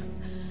revealed.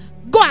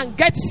 Go and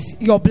get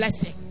your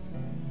blessing.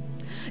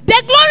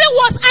 The glory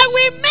was, I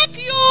will make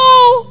you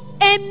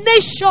a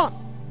nation.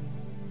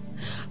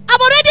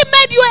 I've already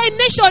made you a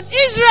nation.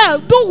 Israel,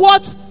 do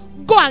what?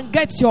 Go and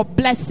get your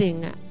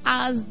blessing.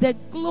 As the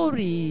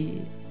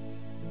glory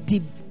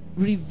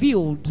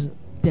revealed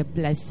the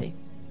blessing.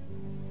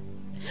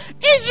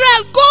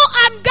 Israel, go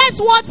and get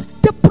what?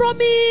 The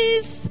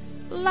promised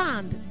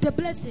land, the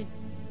blessing.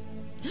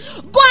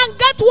 Go and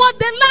get what?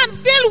 The land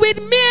filled with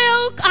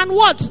milk and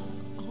what?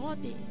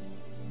 Honey.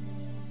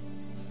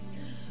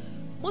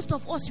 Most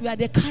of us, we are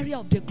the carrier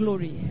of the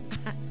glory.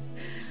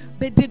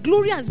 But the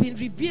glory has been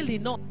revealed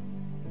enough.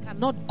 We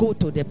cannot go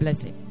to the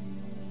blessing.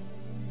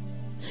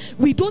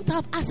 We don't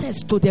have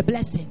access to the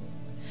blessing.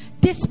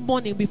 This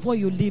morning, before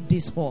you leave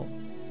this hall,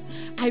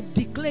 I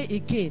declare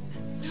again,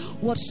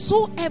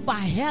 whatsoever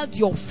held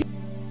your feet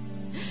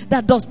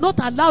that does not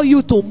allow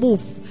you to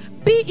move,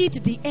 be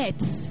it the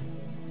earth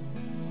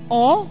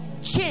or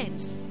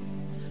chains,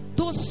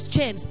 those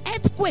chains,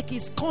 earthquake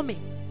is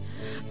coming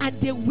and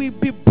they will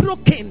be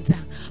broken,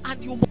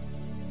 and you move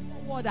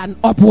forward and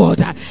upward.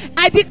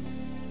 I declare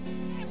in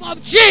the name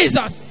of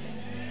Jesus,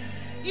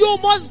 you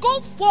must go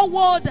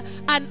forward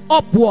and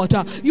upward.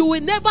 You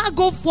will never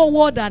go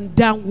forward and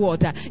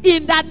downward.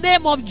 In the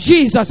name of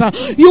Jesus,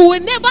 you will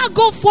never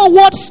go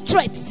forward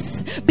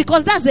straight,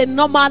 because that's a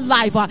normal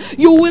life.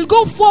 You will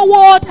go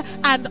forward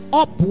and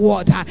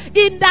upward.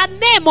 In the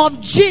name of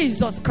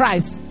Jesus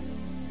Christ.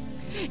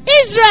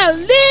 Israel,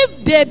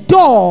 leave the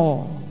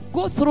door.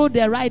 Go through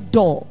the right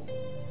door.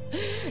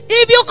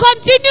 If you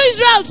continue,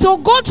 Israel,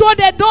 to go through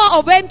the door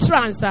of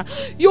entrance,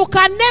 you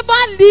can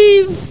never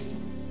leave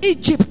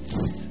Egypt.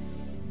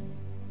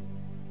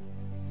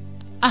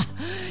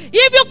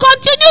 If you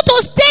continue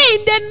to stay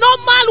in the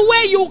normal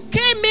way you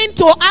came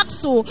into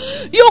Axel,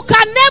 you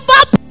can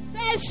never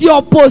possess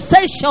your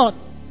possession.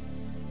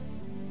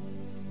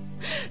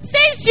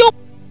 Since you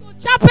went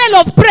to Chapel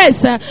of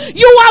Praise,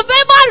 you have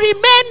ever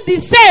remained the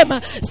same.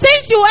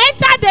 Since you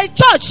entered the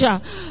church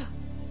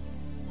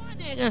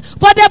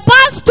for the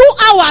past 2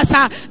 hours,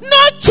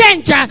 no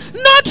change,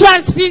 no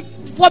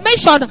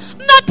transformation,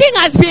 nothing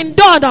has been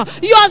done.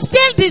 You are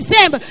still the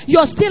same. You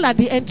are still at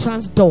the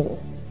entrance door.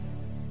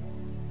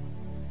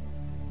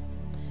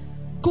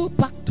 Go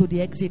back to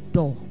the exit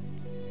door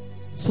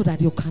so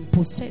that you can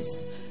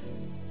possess,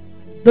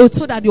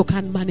 so that you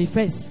can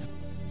manifest.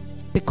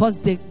 Because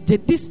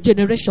this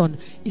generation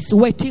is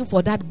waiting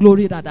for that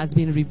glory that has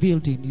been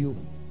revealed in you.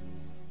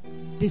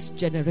 This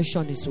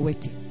generation is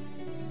waiting.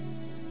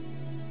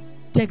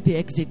 Take the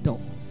exit door.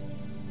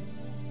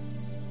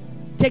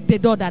 Take the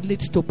door that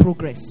leads to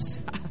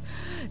progress.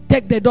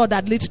 Take the door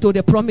that leads to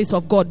the promise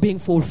of God being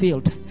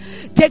fulfilled.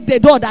 Take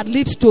the door that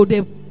leads to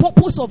the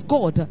purpose of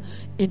God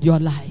in your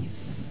life.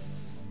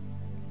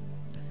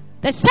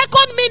 The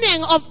second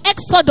meaning of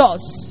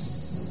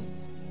Exodus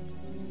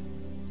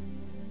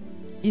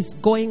is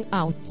going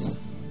out.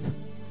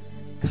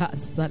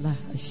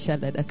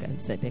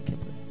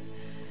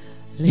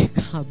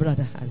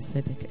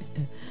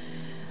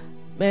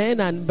 Men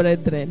and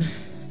brethren,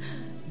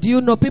 do you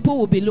know people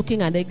will be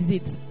looking at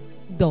exit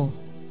door,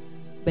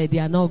 but they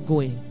are not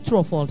going? True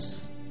or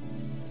false?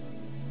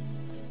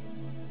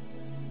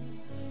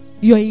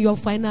 You're in your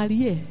final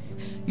year.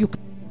 You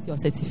can get your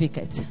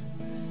certificate.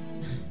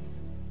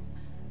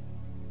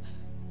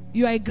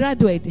 You are a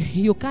graduate.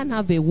 You can't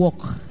have a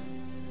work.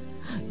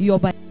 You're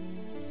by.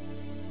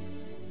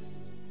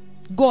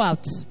 Go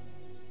out.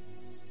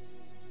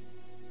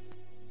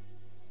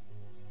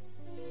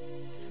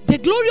 The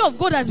glory of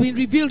God has been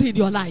revealed in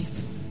your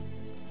life.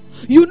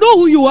 You know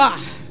who you are.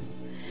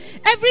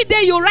 Every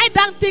day you write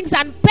down things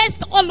and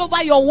paste all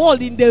over your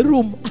wall in the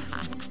room.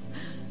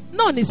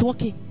 None is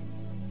working.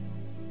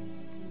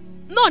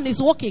 None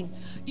is working.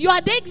 You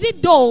are the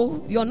exit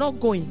door. You're not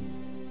going.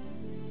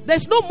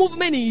 There's no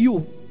movement in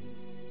you.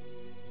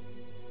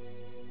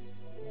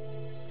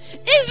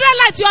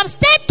 Israelites, you have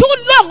stayed too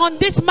long on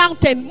this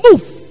mountain.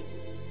 Move.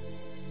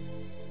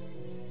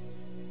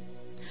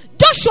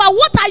 Joshua,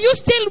 what are you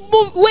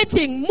still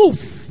waiting?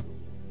 Move.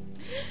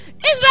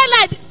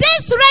 Israelite,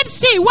 this Red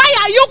Sea, why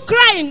are you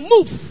crying?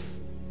 Move.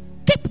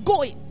 Keep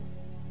going.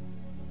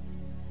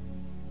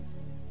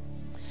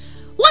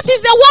 What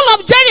is the wall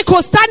of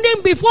Jericho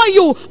standing before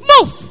you?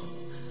 Move.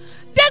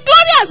 The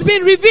glory has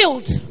been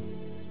revealed.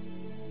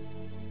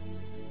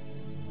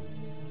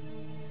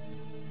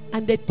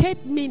 And the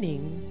third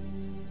meaning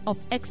of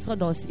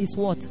Exodus is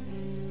what?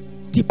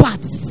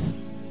 Departs.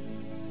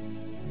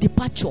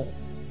 Departure.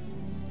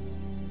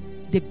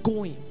 The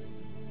going.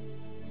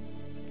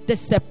 The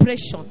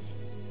separation.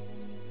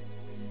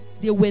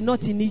 They were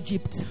not in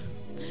Egypt.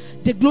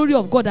 The glory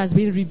of God has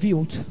been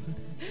revealed.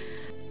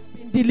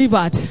 Been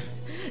delivered.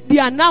 They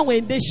are now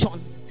a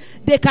nation.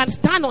 They can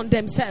stand on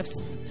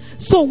themselves.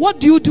 So what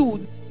do you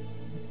do?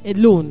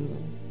 Alone.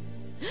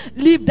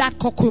 Leave that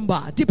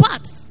cucumber.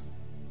 Depart.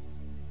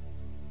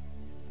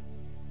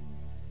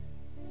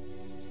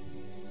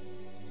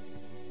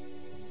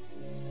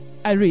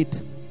 I read.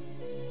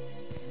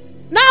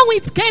 Now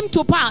it came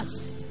to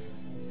pass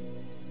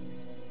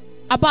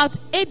about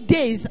 8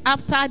 days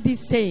after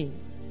this saying,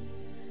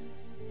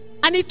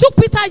 and he took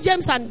Peter,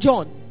 James, and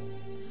John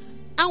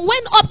and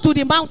went up to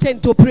the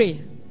mountain to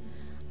pray.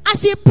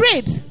 As he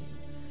prayed,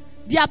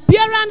 the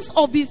appearance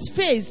of his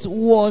face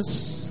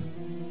was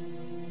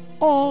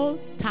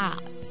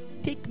altered.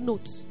 Take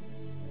note.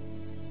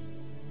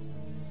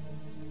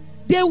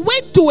 They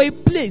went to a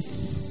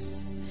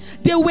place.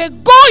 They were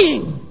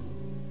going.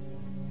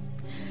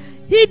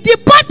 He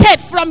departed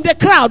from the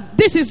crowd.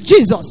 This is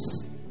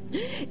Jesus.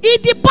 He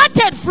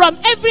departed from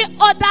every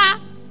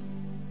other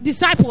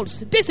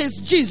disciples. This is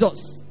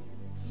Jesus.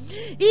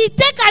 He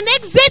take an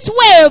exit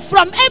way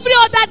from every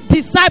other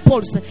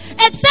disciples,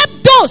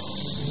 except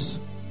those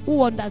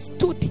who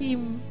understood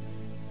him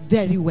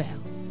very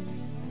well,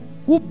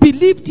 who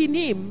believed in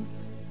him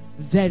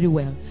very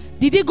well.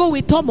 Did he go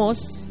with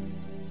Thomas?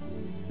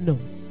 No.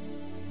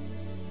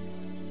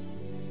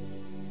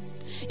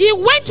 He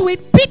went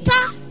with Peter,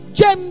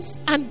 James,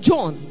 and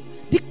John,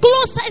 the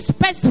closest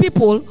best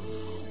people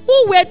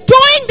who were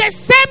doing the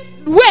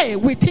same way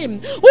with him,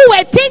 who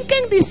were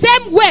thinking the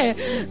same way.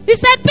 He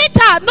said,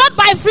 Peter, not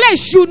by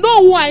flesh, you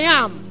know who I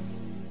am.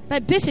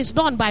 But this is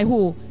done by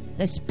who?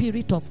 The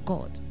Spirit of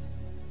God.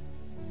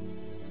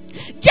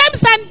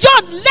 James and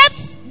John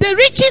left the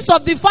riches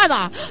of the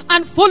father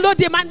and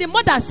followed him. And the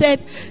mother said,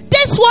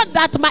 this one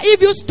that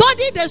if you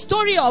study the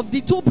story of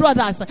the two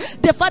brothers,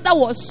 the father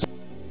was.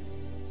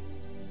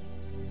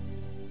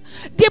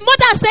 The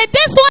mother said,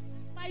 this one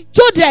my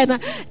children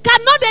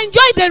cannot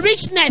enjoy the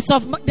richness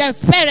of their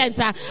parents,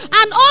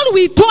 and all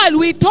we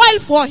toil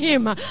for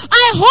him.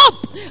 I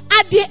hope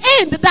at the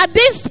end that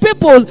these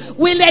people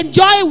will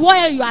enjoy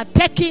where you are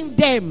taking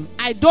them.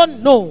 I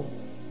don't know.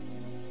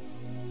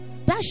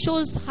 That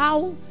shows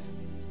how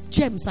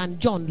James and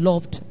John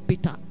loved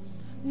Peter.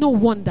 No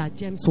wonder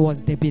James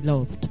was the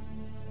beloved.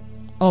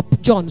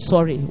 John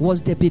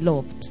was the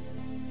beloved.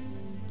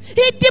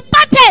 He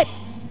departed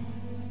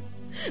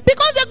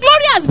because the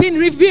glory has been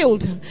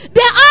revealed.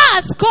 The hour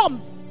has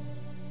come.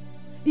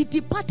 He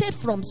departed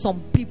from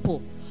some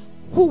people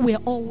who were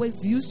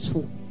always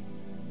useful,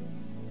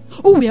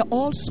 who were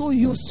also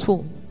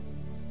useful.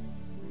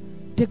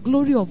 The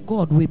glory of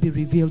God will be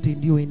revealed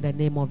in you in the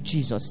name of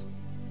Jesus.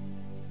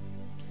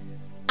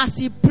 As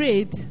he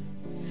prayed,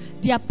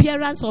 the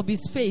appearance of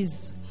his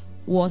face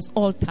was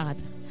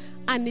altered,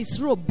 and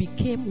his robe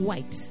became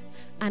white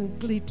and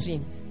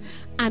glittering.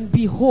 And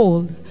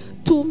behold,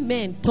 two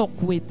men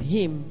talked with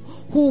him,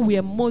 who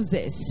were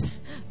Moses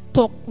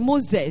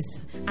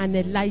and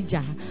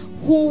Elijah,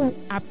 who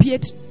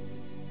appeared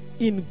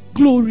in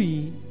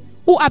glory.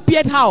 Who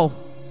appeared how?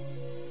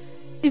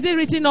 Is it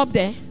written up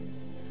there?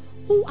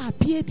 Who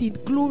appeared in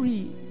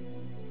glory.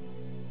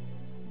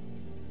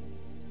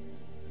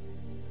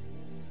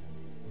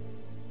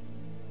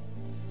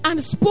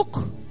 And spoke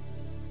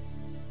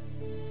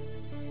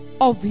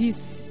of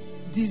his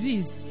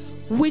disease,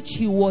 which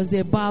he was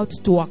about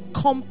to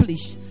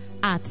accomplish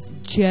at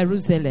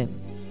Jerusalem.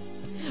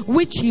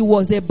 Which he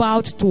was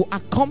about to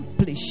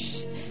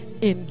accomplish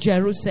in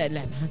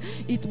Jerusalem.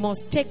 It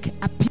must take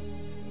a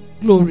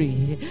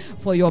glory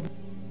for your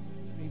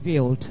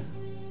revealed.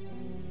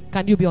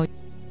 Can you be on?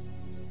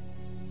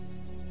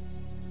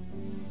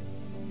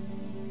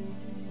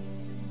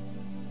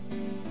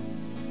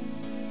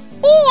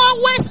 Who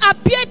always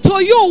appear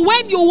to you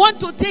when you want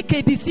to take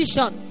a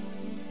decision?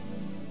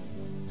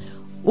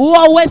 Who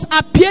always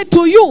appear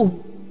to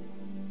you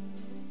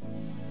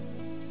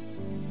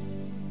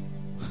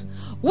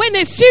when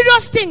a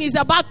serious thing is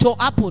about to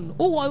happen?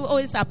 Who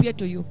always appear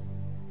to you?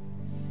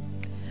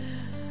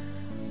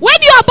 When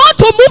you're about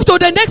to move to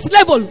the next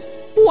level,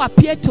 who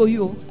appear to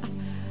you?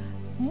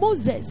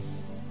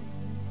 Moses,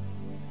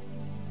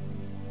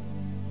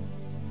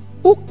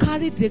 who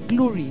carried the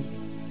glory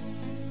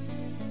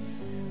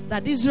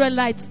that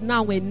Israelites,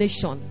 now a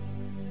nation,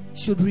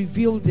 should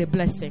reveal the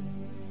blessing.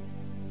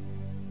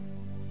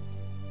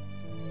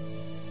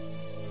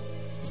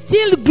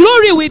 Still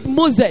glory with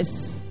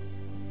Moses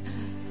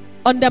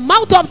on the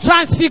Mount of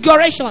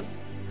Transfiguration,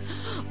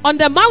 on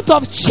the Mount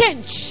of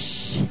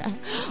Change,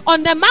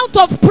 on the Mount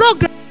of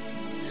Progress,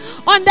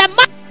 on the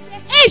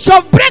age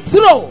of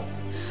breakthrough.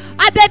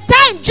 At the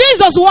time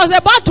Jesus was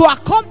about to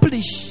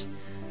accomplish,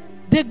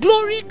 the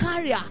glory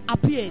carrier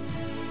appeared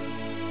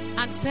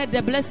and said,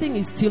 the blessing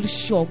is still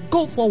sure.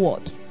 Go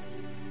forward.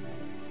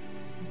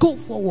 Go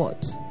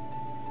forward.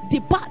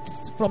 Depart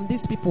from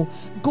these people.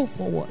 Go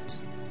forward.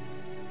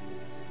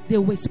 They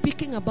were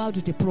speaking about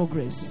the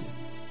progress.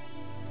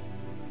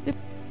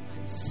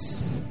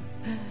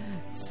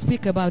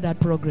 Speak about that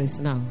progress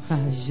now.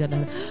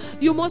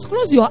 You must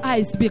close your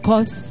eyes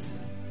because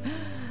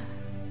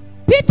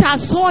Peter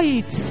saw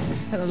it.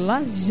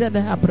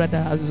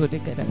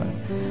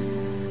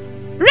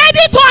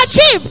 Ready to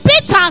achieve.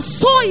 Peter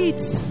saw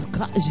it.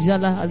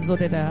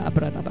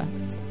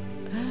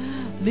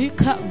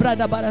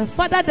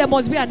 Father, there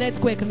must be an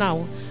earthquake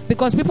now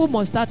because people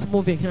must start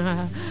moving.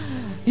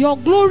 Your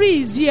glory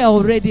is here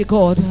already,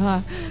 God.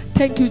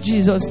 Thank you,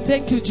 Jesus.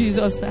 Thank you,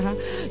 Jesus.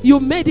 You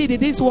made it.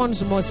 These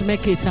ones must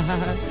make it.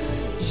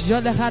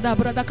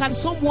 Can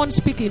someone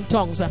speak in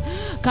tongues?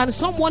 Can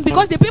someone,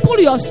 because the people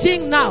you're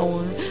seeing now,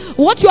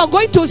 what you're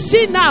going to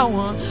see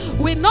now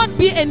will not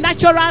be a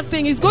natural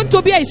thing. It's going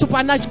to be a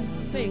supernatural thing.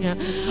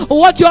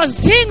 What you're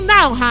seeing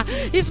now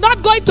is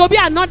not going to be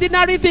an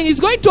ordinary thing. It's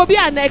going to be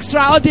an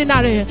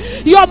extraordinary.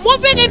 You're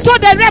moving into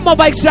the realm of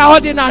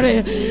extraordinary.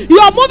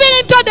 You're moving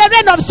into the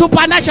realm of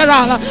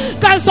supernatural.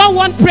 Can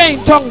someone pray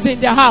in tongues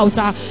in the house?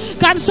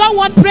 Can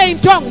someone pray in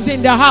tongues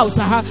in the house?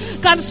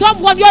 Can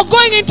someone, you're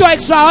going into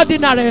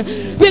extraordinary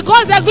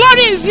because the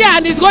glory is here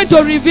and it's going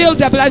to reveal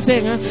the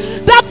blessing.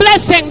 That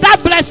blessing,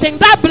 that blessing,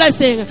 that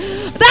blessing,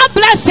 that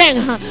blessing,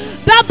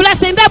 that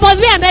blessing. There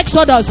must be an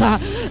exodus.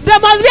 There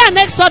must be an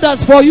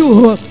exodus for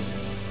you.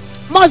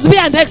 Must be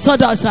an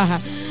exodus.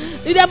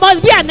 There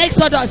must be an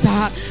exodus.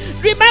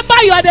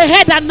 Remember, you are the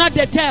head and not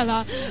the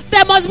tail.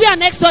 There must be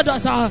an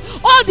exodus.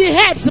 All the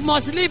heads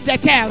must leave the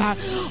tail.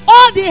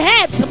 All the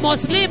heads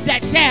must leave the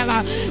tail.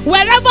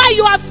 Wherever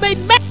you have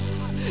been made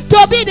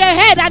to be the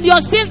head and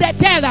you're still the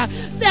tail,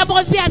 there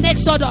must be an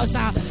exodus.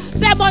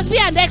 There must be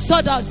an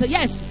exodus.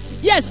 Yes,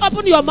 yes.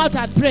 Open your mouth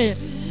and pray.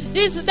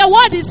 The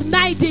word is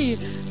 90.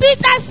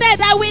 Peter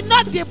said, I will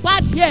not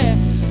depart here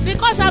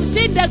because I've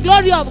seen the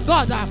glory of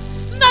God.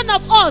 None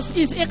of us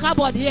is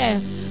Ichabod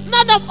here.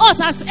 None of us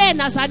has end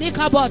as an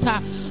Ichabod.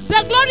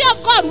 The glory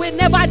of God will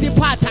never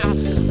depart.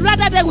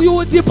 Rather than we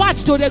will depart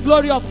to the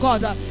glory of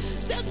God.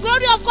 The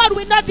glory of God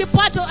will not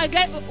depart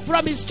again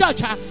from his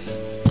church.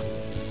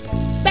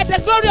 but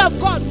the glory of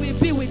God will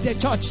be with the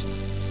church.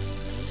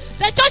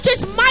 The church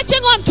is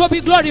marching on to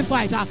be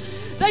glorified.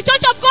 The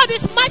church of God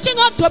is marching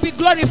on to be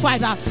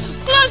glorified.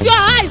 Close your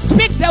eyes,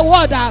 speak the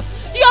word.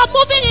 You are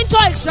moving into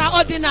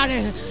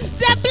extraordinary.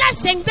 The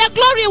blessing, the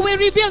glory will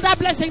reveal that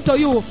blessing to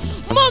you.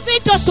 Move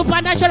into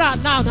supernatural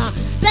now.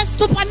 The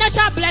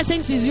supernatural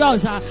blessings is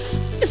yours.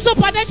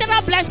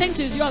 Supernatural blessings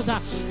is yours.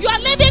 You are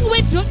living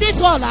with this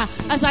all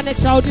as an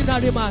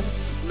extraordinary man.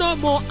 No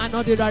more an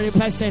ordinary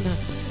person.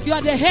 You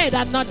are the head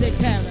and not the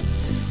tail.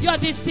 You are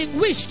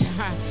distinguished.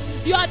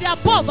 You are the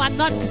above and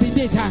not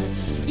beneath.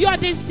 You are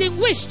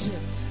distinguished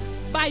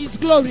by His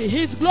glory.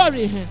 His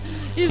glory.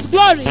 His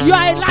glory. You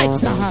are a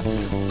light.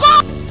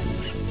 Go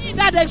be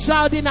that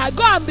extraordinary.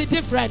 Go and be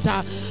different.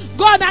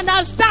 Go and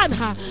understand.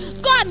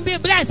 Go and be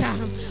blessed.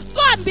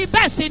 Go and be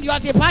best in your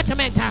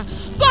department.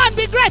 Go and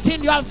be great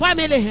in your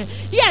family.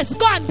 Yes,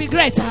 go and be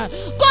great. Go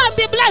and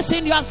be blessed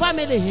in your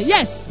family.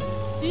 Yes.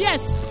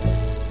 Yes.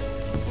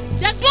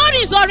 The glory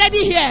is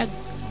already here.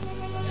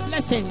 The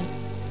blessing.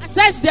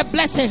 Access the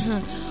blessing.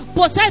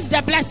 Possess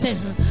the blessing.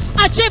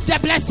 Achieve the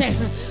blessing.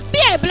 Be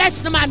a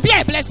blessed man. Be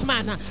a blessed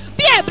man.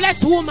 Be a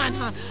blessed woman.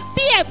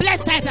 Be a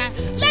blessed.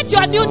 Let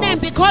your new name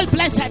be called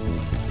blessed.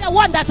 The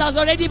one that has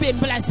already been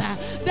blessed.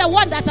 The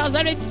one that has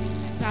already been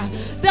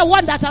blessed. The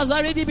one that has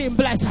already been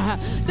blessed.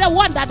 The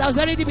one that has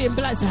already been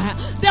blessed.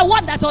 The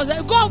one that was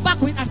go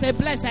back with as a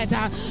blessed.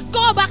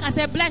 Go back as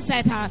a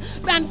blessed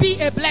and be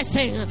a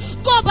blessing.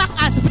 Go back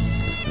as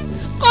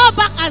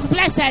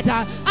blessed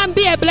and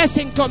be a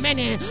blessing to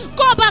many.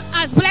 Go back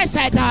as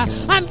blessed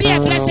and be a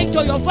blessing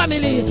to your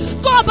family.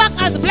 Go back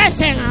as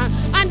blessing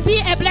and be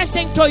a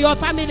blessing to your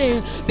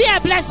family. Be a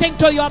blessing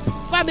to your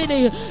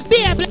family.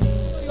 Be a blessing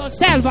to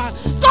yourself.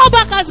 Go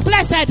back as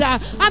blessed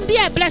and be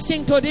a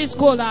blessing to this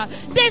school.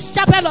 This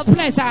chapel of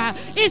praise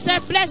is a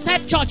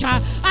blessed church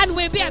and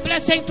will be a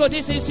blessing to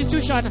this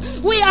institution.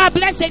 We are a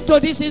blessing to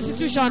this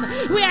institution.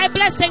 We are a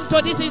blessing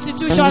to this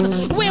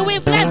institution. We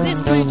will bless this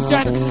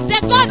institution. The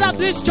God of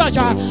this church,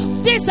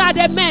 these are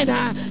the men,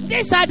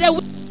 these are the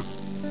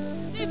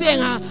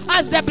living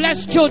as the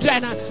blessed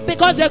children,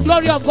 because the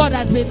glory of God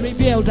has been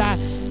revealed.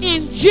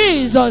 In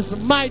Jesus'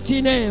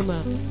 mighty name,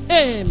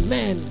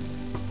 amen.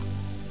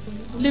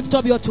 Lift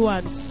up your two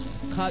hands.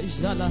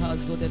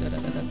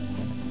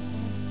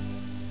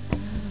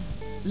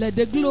 Let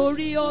the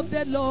glory of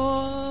the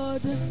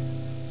Lord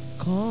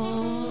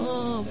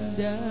come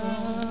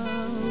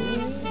down.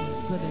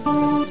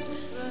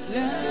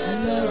 Let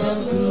the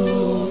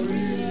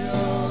glory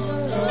of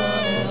the Lord.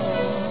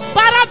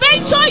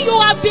 Peradventure you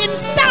have been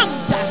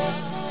stamped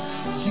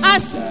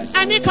as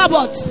an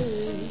Ichabod.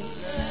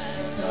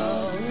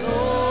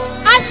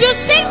 As you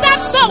sing that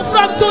song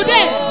from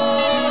today,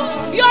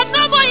 you are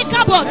no more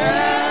Ichabod.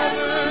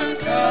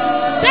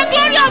 The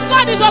glory of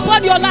God is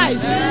upon your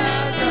life,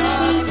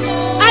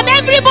 and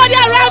everybody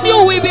around you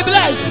will be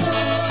blessed.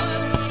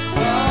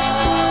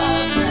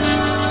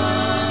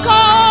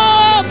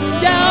 Come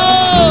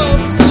down,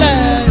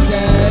 let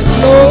the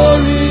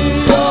glory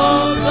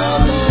of the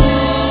Lord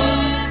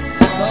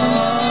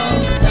come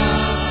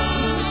down.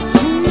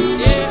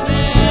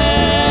 Amen.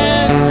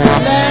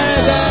 Let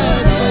the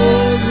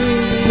glory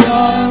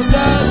of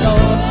the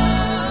Lord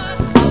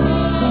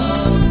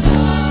come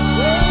down.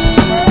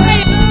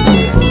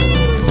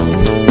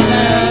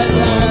 Let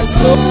the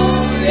glory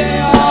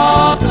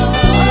of the Lord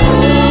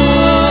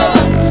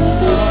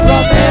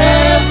from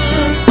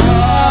heaven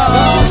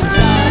come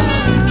down.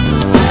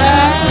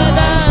 Let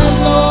the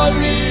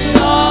glory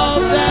of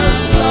the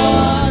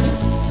Lord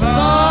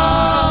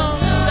come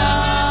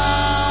down.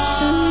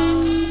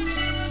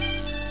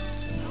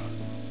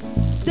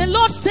 The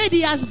Lord said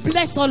He has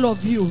blessed all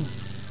of you.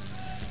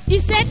 He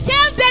said,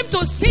 tell them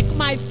to seek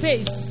my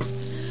face.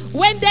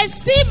 When they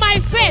see my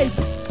face,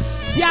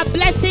 their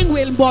blessing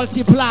will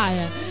multiply.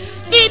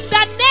 In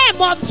the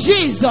name of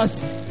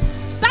Jesus.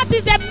 That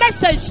is the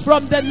message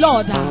from the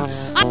Lord.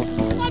 And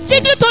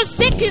continue to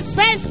seek His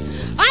face,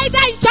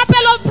 either in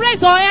chapel of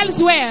praise or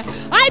elsewhere,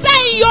 either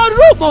in your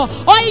room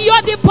or in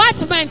your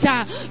department.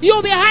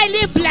 You'll be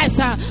highly blessed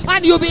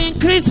and you'll be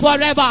increased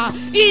forever.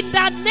 In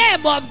the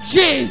name of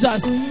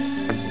Jesus.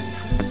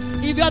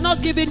 If you're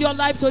not giving your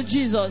life to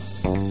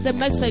Jesus, the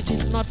message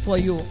is not for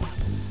you.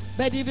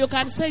 But if you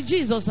can say,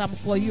 Jesus, I'm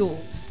for you,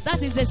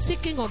 that is the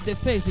seeking of the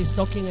face He's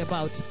talking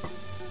about.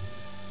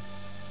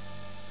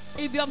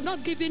 If you have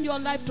not given your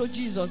life to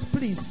Jesus,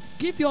 please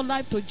give your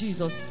life to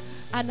Jesus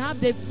and have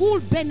the full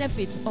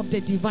benefit of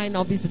the divine,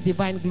 of His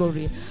divine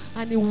glory,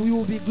 and you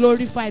will be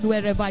glorified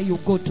wherever you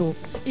go to.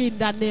 In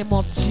the name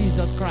of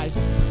Jesus Christ.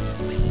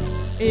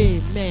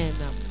 Amen.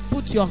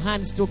 Put your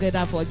hands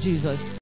together for Jesus.